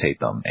to rotate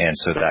them. And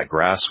so that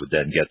grass would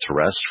then get to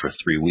rest for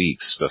 3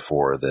 weeks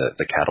before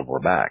the cattle were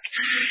back.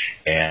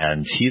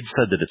 And he had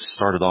said that it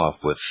started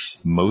off with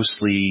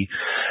mostly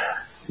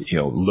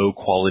low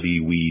quality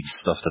weeds,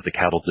 stuff that the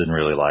cattle didn't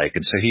really like.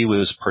 And so he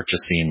was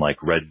purchasing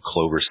like red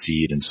clover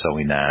seed and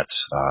sowing that.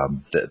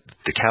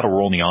 The cattle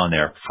were only on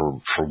there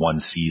for one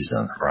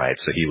season, right?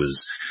 So he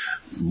was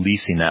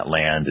leasing that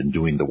land and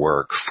doing the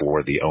work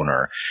for the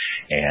owner.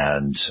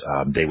 And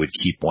they would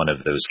keep one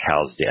of those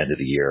cows at the end of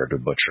the year to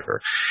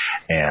butcher.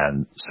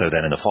 And so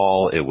then in the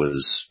fall, it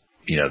was,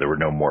 there were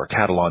no more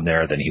cattle on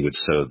there. Then he would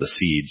sow the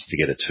seeds to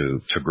get it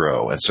to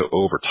grow. And so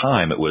over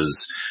time, it was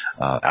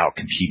out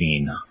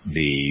competing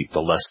the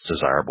less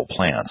desirable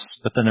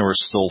plants. But then there were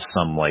still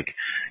some, like,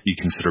 you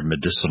consider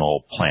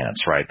medicinal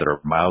plants, right, that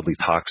are mildly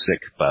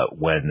toxic. But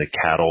when the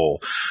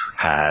cattle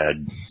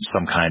had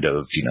some kind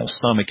of,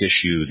 stomach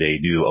issue, they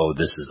knew, oh,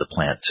 this is the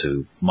plant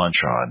to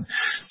munch on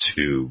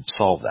to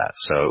solve that.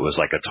 So it was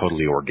like a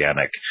totally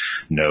organic,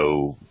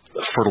 no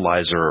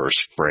fertilizer or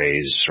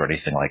sprays or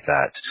anything like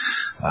that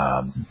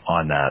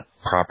on that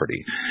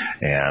property,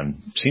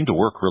 and seemed to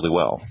work really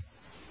well.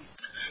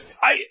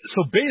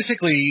 So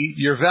basically,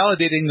 you're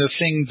validating the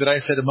thing that I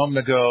said a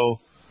moment ago,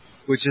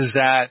 which is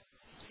that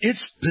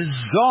it's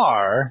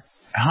bizarre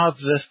how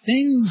the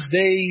things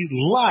they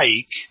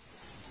like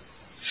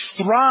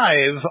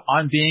thrive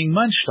on being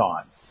munched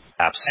on.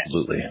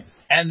 Absolutely.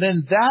 And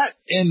then that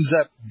ends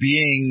up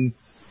being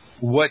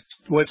what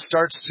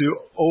starts to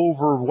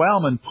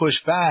overwhelm and push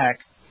back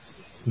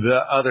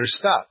the other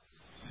stuff.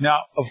 Now,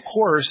 of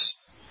course,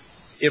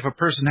 if a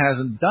person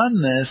hasn't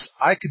done this,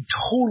 I could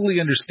totally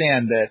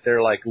understand that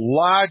they're like,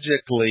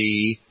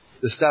 logically,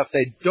 the stuff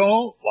they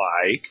don't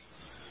like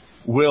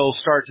will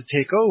start to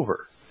take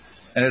over.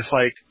 And it's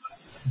like,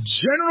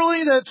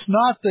 generally that's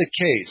not the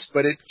case,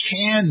 but it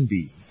can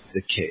be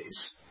the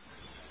case,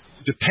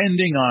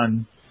 depending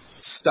on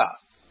stuff.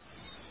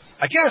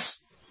 I guess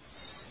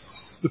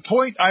the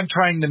point I'm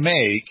trying to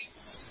make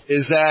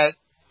is that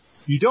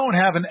you don't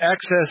have an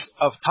excess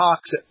of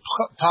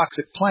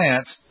toxic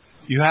plants.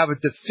 You have a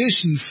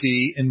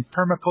deficiency in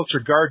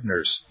permaculture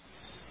gardeners.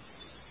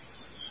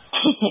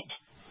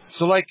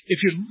 So, like, if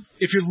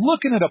you're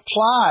looking at a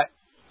plot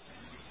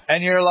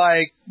and you're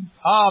like,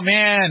 oh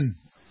man,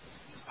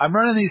 I'm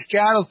running these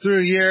cattle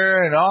through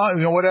here and all,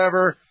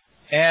 whatever,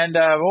 and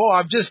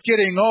I'm just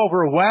getting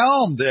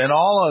overwhelmed in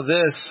all of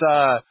this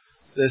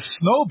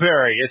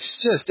snowberry.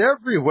 It's just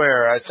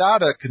everywhere. It's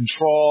out of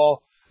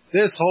control.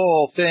 This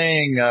whole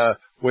thing,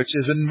 which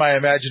is in my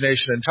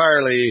imagination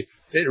entirely,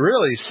 it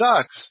really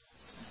sucks.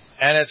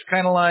 And it's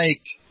kind of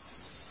like,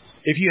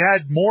 if you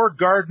had more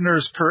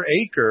gardeners per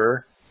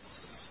acre,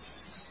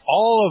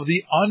 all of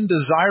the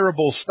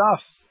undesirable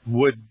stuff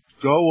would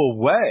go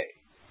away.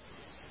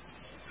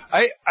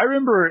 I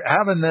remember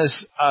having this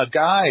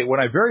guy, when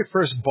I very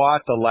first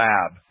bought the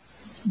lab,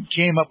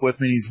 came up with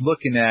me, and he's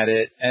looking at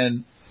it,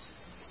 and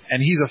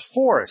he's a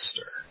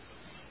forester.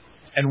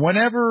 And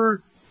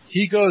whenever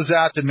he goes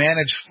out to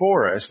manage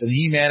forest, and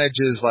he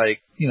manages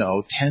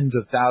tens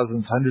of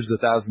thousands, hundreds of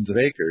thousands of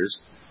acres,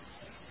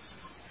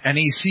 and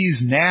he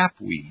sees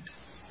knapweed,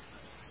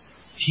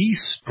 he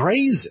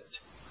sprays it,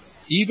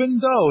 even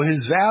though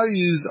his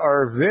values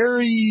are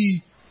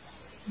very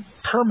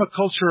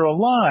permaculture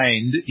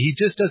aligned. He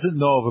just doesn't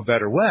know of a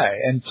better way.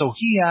 And so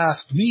he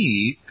asked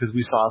me, because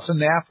we saw some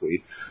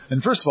knapweed,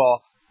 and first of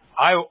all,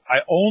 I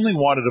only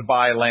wanted to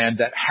buy land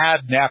that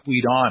had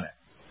knapweed on it.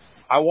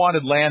 I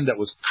wanted land that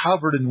was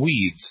covered in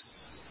weeds,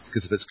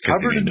 because if it's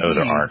covered in weeds,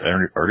 there aren't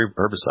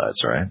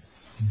herbicides, right?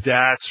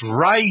 That's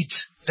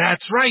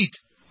right.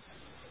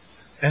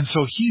 And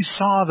so he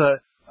saw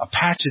a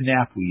patch of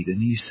knapweed,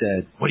 and he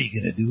said, "What are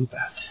you going to do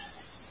about it?"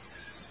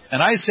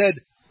 And I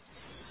said,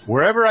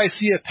 "Wherever I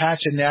see a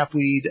patch of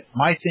knapweed,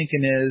 my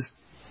thinking is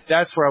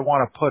that's where I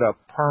want to put a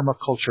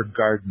permaculture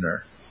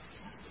gardener,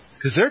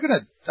 because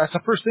that's the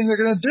first thing they're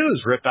going to do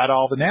is rip out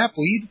all the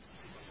knapweed."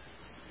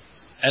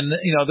 And,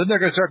 then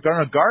they're going to start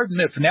growing a garden.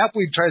 If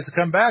knapweed tries to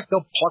come back,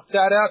 they'll pluck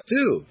that out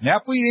too.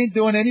 Knapweed ain't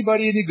doing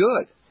anybody any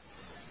good.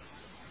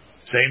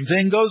 Same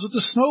thing goes with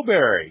the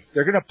snowberry.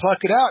 They're going to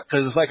pluck it out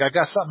because it's like, I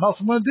got something else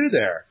I'm going to do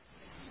there.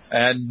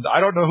 And I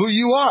don't know who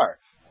you are.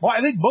 Well, I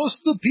think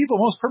most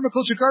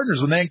permaculture gardeners,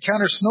 when they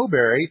encounter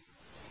snowberry,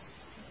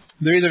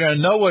 they're either going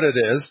to know what it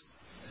is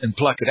and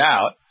pluck it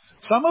out.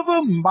 Some of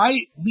them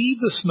might leave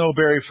the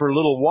snowberry for a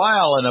little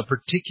while in a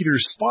particular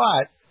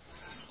spot.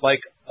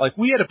 Like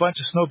we had a bunch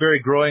of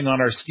snowberry growing on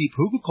our steep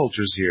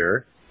hugelkultures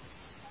here,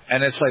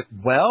 and it's like,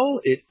 well,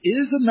 it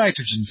is a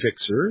nitrogen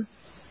fixer,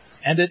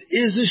 and it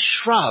is a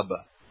shrub.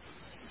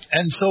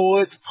 And so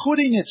it's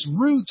putting its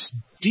roots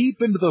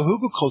deep into the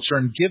hugelkulture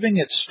and giving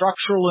it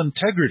structural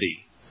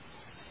integrity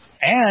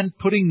and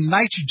putting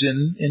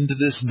nitrogen into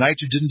this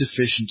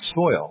nitrogen-deficient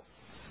soil.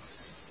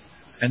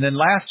 And then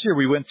last year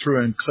we went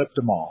through and clipped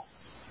them all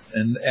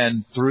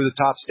and threw the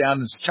tops down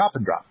and chop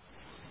and drop,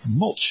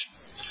 mulch.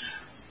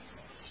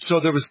 So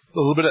there was a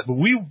little bit of,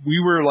 we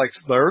were like,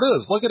 there it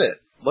is, look at it,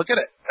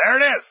 there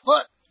it is,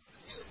 look.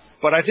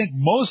 But I think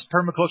most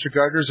permaculture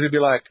gardeners are going to be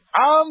like,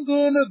 I'm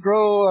going to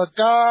grow a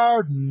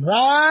garden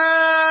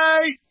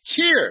right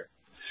here.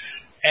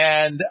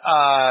 And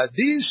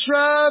these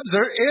shrubs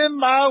are in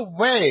my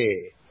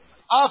way.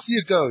 Off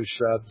you go,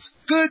 shrubs.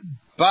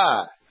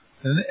 Goodbye.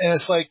 And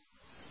it's like,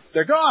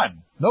 they're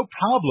gone. No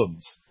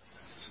problems.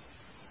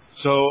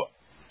 So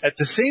at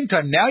the same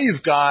time, now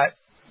you've got,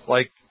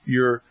 like,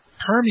 your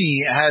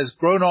Permy has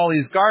grown all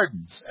these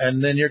gardens,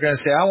 and then you're going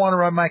to say, I want to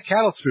run my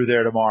cattle through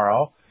there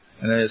tomorrow.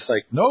 And then it's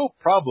like, no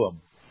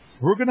problem.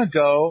 We're going to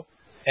go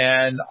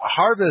and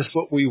harvest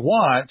what we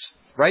want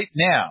right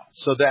now.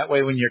 So that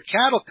way when your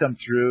cattle come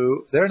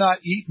through, they're not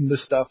eating the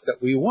stuff that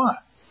we want.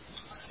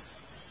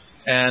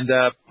 And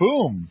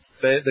boom,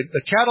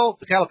 the cattle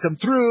come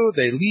through,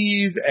 they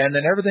leave, and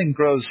then everything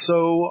grows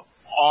so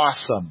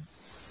awesome.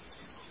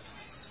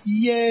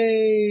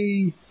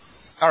 Yay.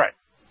 All right.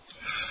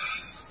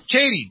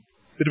 Katie,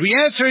 did we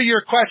answer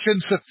your question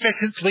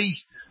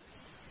sufficiently?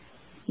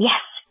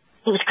 Yes,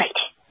 it was great.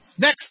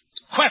 Next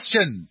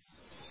question.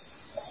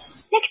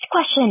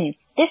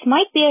 This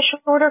might be a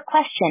shorter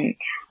question.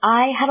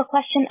 I have a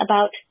question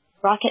about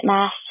rocket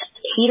mass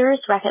heaters,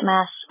 rocket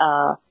mass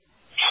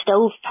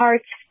stove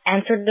parts,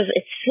 and sort of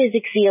its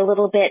physicsy a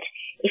little bit.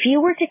 If you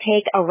were to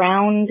take a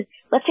round,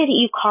 let's say that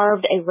you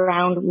carved a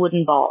round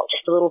wooden ball,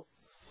 just a little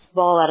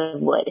ball out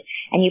of wood,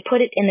 and you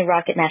put it in the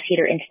rocket mass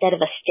heater instead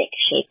of a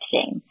stick-shaped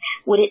thing,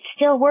 would it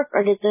still work,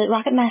 or does the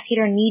rocket mass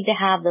heater need to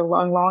have the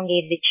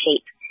elongated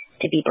shape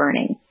to be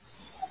burning?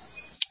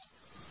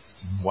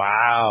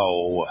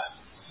 Wow.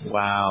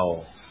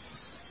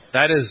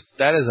 That is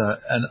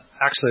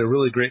actually a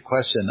really great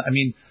question. I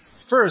mean,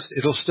 first,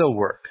 it'll still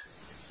work.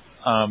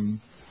 The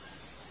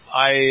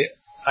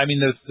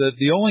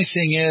only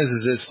thing is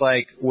it's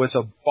like with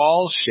a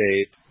ball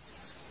shape,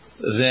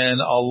 then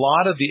a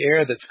lot of the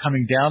air that's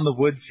coming down the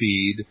wood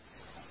feed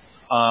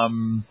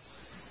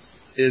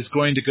is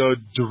going to go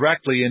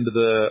directly into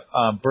the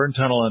burn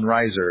tunnel and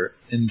riser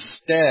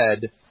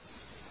instead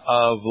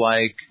of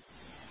like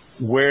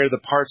where the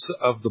parts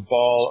of the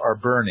ball are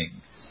burning.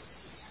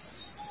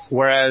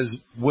 Whereas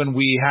when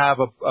we have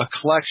a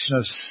collection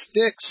of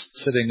sticks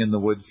sitting in the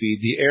wood feed,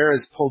 the air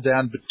is pulled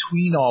down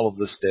between all of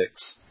the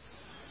sticks,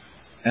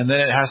 and then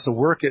it has to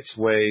work its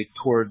way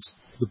towards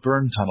the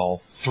burn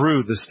tunnel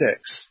through the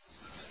sticks.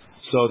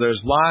 So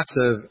there's lots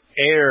of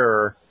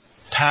air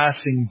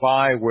passing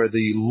by where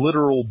the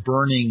literal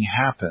burning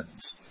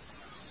happens.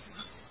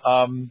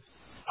 I'm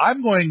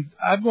going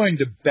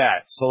to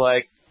bet. So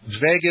like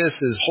Vegas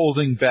is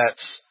holding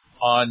bets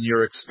on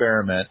your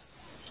experiment.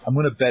 I'm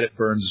going to bet it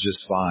burns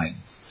just fine.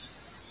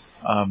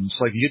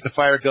 So like you get the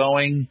fire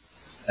going,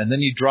 and then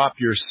you drop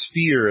your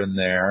sphere in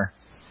there,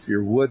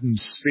 your wooden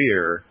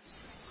sphere,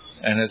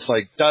 and it's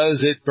like,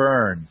 does it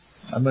burn?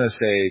 I'm going to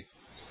say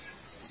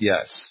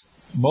yes.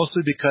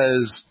 Mostly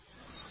because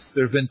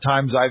there have been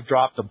times I've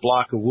dropped a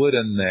block of wood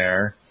in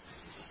there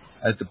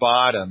at the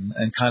bottom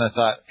and kind of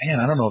thought, man,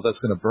 I don't know if that's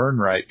going to burn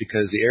right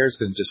because the air is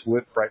going to just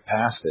whip right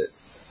past it.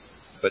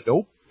 But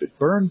nope, it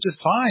burned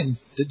just fine.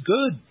 Did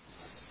good.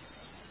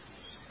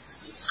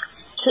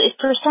 So if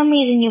for some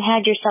reason you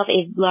had yourself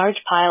a large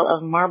pile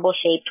of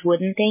marble-shaped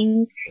wooden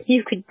things,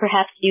 you could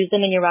perhaps use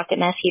them in your rocket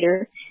mass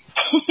heater.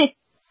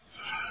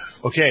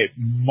 Okay,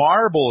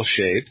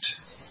 marble-shaped.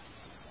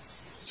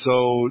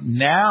 So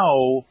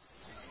now,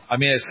 I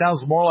mean, it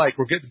sounds more like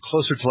we're getting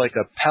closer to like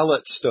a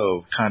pellet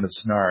stove kind of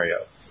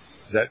scenario.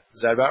 Is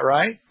that about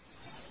right?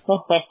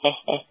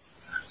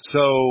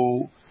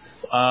 So,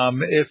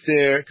 if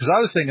because I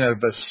was thinking of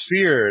a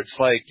sphere, it's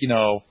like,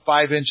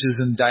 5 inches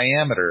in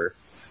diameter,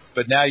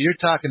 but now you're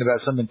talking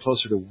about something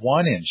closer to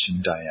 1 inch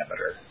in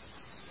diameter.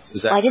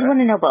 Is that I did correct? want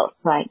to know both,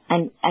 right?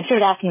 I'm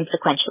sort of asking them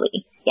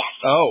sequentially. Yes.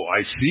 Oh,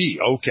 I see.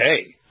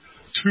 Okay.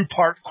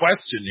 2-part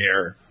question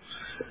here.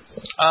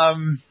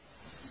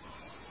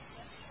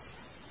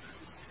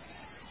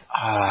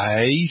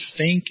 I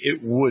think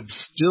it would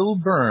still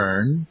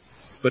burn,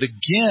 but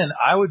again,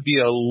 I would be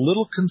a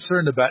little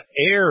concerned about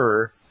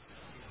air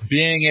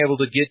being able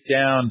to get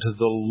down to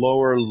the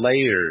lower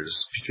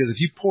layers, because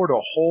if you poured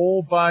a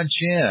whole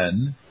bunch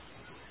in,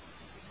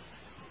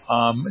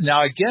 now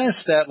I guess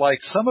that like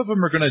some of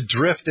them are going to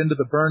drift into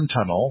the burn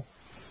tunnel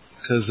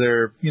because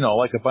they're,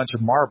 like a bunch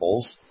of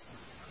marbles.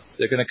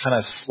 They're going to kind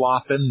of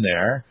slop in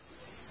there,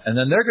 and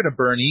then they're going to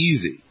burn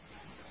easy.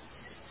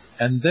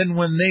 And then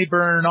when they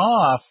burn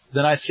off,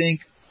 then I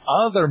think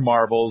other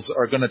marbles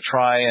are going to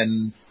try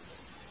and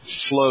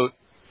float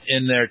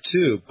in there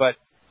too. But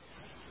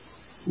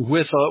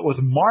with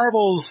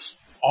marbles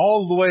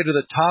all the way to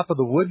the top of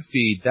the wood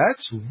feed,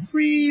 that's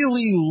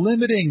really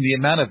limiting the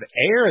amount of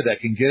air that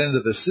can get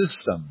into the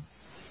system.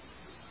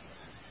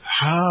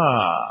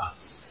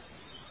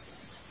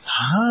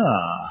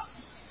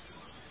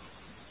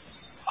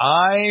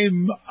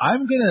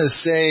 I'm going to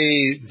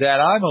say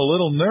that I'm a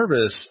little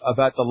nervous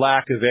about the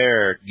lack of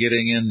air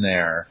getting in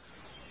there.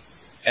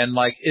 And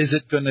like, is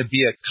it going to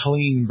be a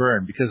clean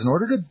burn? Because in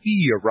order to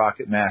be a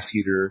rocket mass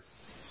heater,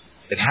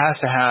 it has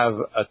to have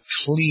a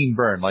clean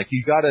burn. Like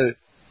you got to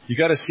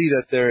see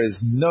that there is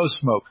no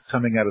smoke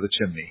coming out of the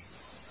chimney.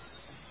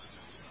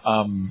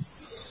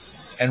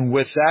 And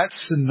with that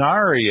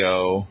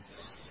scenario,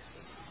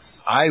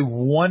 I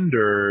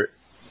wonder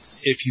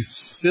if you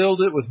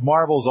filled it with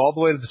marbles all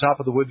the way to the top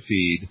of the wood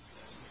feed,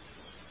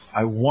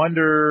 I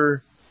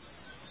wonder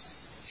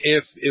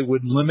if it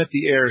would limit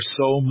the air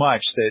so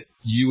much that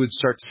you would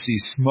start to see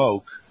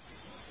smoke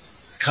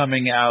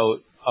coming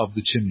out of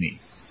the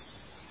chimney.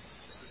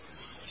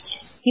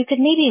 You could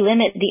maybe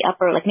limit the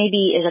upper, like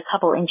maybe it's a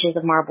couple inches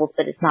of marbles,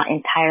 but it's not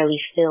entirely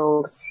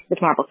filled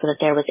with marbles so that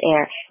there was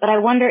air. But I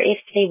wonder if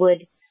they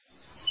would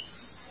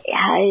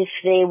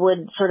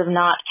sort of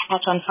not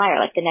catch on fire,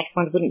 like the next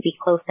ones wouldn't be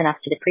close enough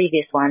to the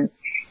previous ones,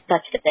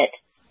 such that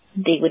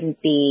they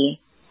wouldn't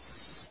be,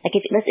 like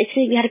let's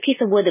say you had a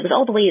piece of wood that was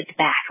all the way at the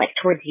back, like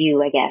towards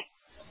you, I guess,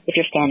 if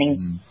you're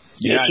standing,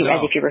 as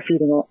if you were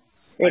feeding it.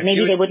 Like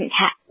maybe they wouldn't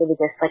catch, they would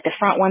just, like the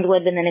front ones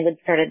would, and then it would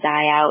sort of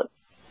die out.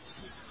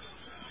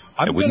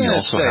 Wouldn't you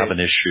also have an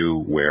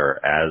issue where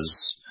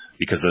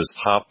because those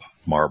top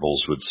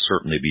marbles would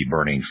certainly be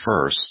burning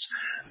first,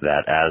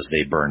 that as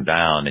they burn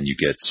down and you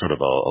get sort of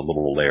a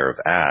little layer of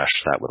ash,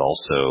 that would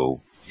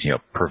also,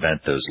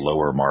 prevent those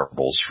lower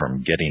marbles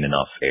from getting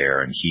enough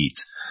air and heat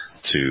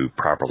to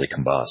properly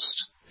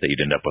combust, that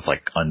you'd end up with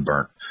like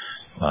unburnt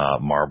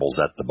marbles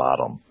at the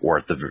bottom, or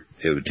it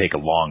would take a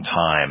long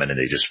time and then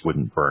they just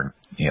wouldn't burn,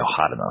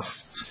 hot enough.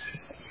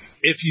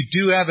 If you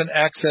do have an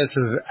excess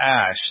of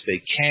ash, they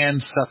can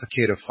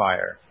suffocate a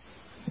fire.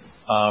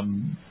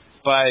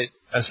 But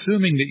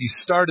assuming that you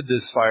started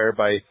this fire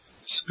by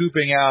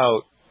scooping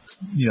out,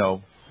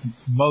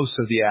 most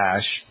of the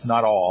ash,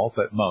 not all,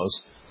 but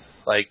most,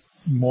 like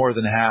more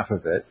than half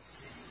of it,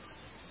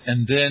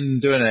 and then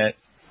doing it,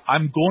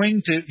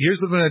 here's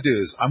what I'm going to do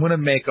is I'm going to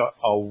make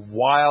a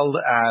wild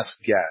ass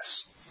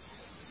guess.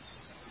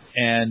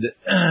 And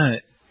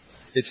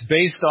it's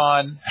based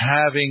on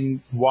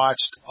having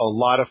watched a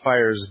lot of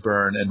fires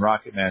burn in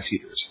rocket mass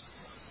heaters.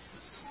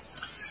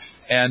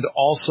 And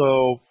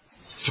also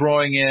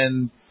throwing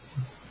in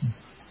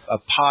a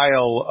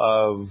pile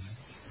of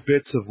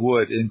bits of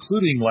wood,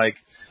 including like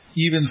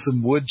even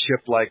some wood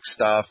chip like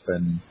stuff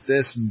and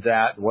this and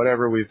that,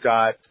 whatever we've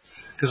got.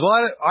 Because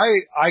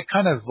I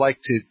kind of like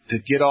to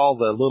get all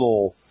the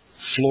little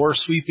floor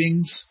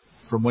sweepings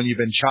from when you've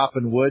been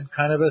chopping wood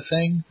kind of a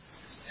thing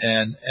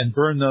and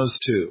burn those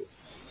too.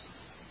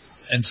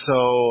 And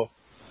so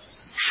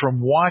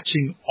from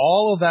watching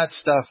all of that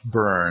stuff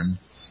burn,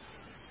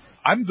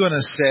 I'm going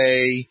to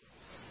say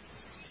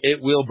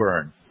it will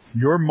burn.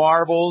 Your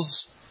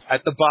marbles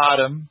at the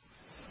bottom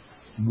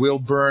will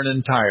burn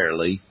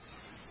entirely.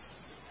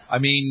 I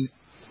mean,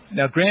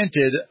 Now,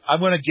 granted,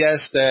 I'm going to guess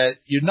that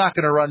you're not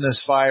going to run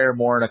this fire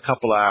more than a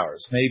couple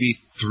hours, maybe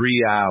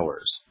 3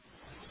 hours.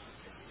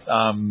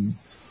 So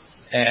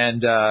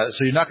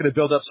you're not going to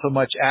build up so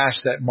much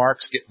ash that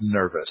Mark's getting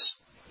nervous.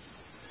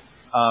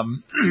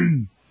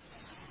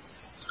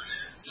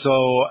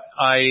 So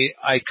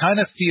I kind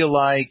of feel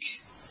like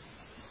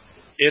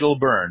it'll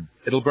burn.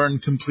 It'll burn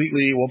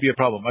completely. It won't be a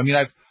problem. I mean,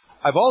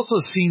 I've also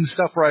seen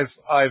stuff where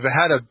I've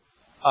had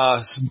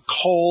some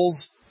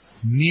coals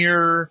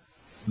near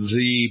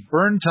the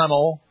burn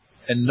tunnel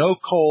and no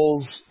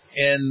coals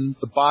in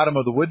the bottom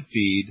of the wood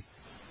feed,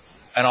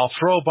 and I'll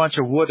throw a bunch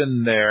of wood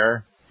in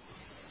there,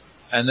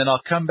 and then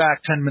I'll come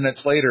back 10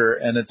 minutes later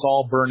and it's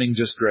all burning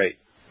just great.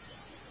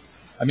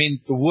 I mean,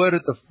 the wood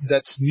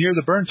that's near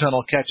the burn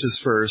tunnel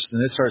catches first,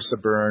 and it starts to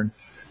burn.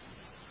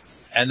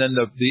 And then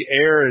the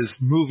air is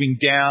moving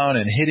down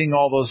and hitting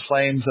all those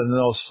flames, and then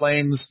those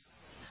flames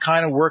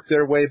kind of work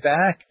their way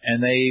back,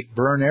 and they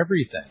burn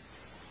everything.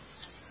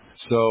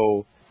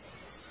 So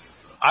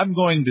I'm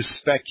going to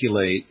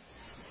speculate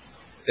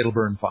it'll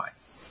burn fine.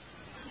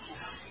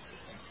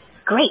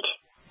 Great.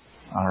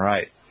 All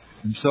right.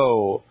 And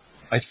so,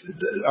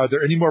 are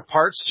there any more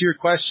parts to your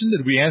question?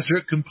 Did we answer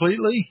it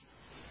completely?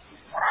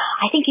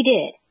 I think you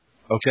did.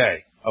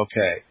 Okay.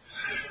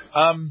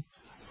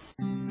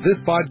 This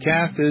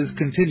podcast is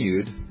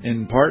continued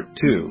in part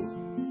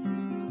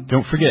 2.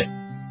 Don't forget,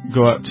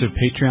 go out to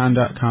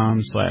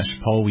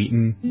patreon.com/Paul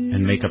Wheaton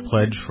and make a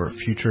pledge for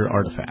future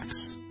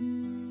artifacts.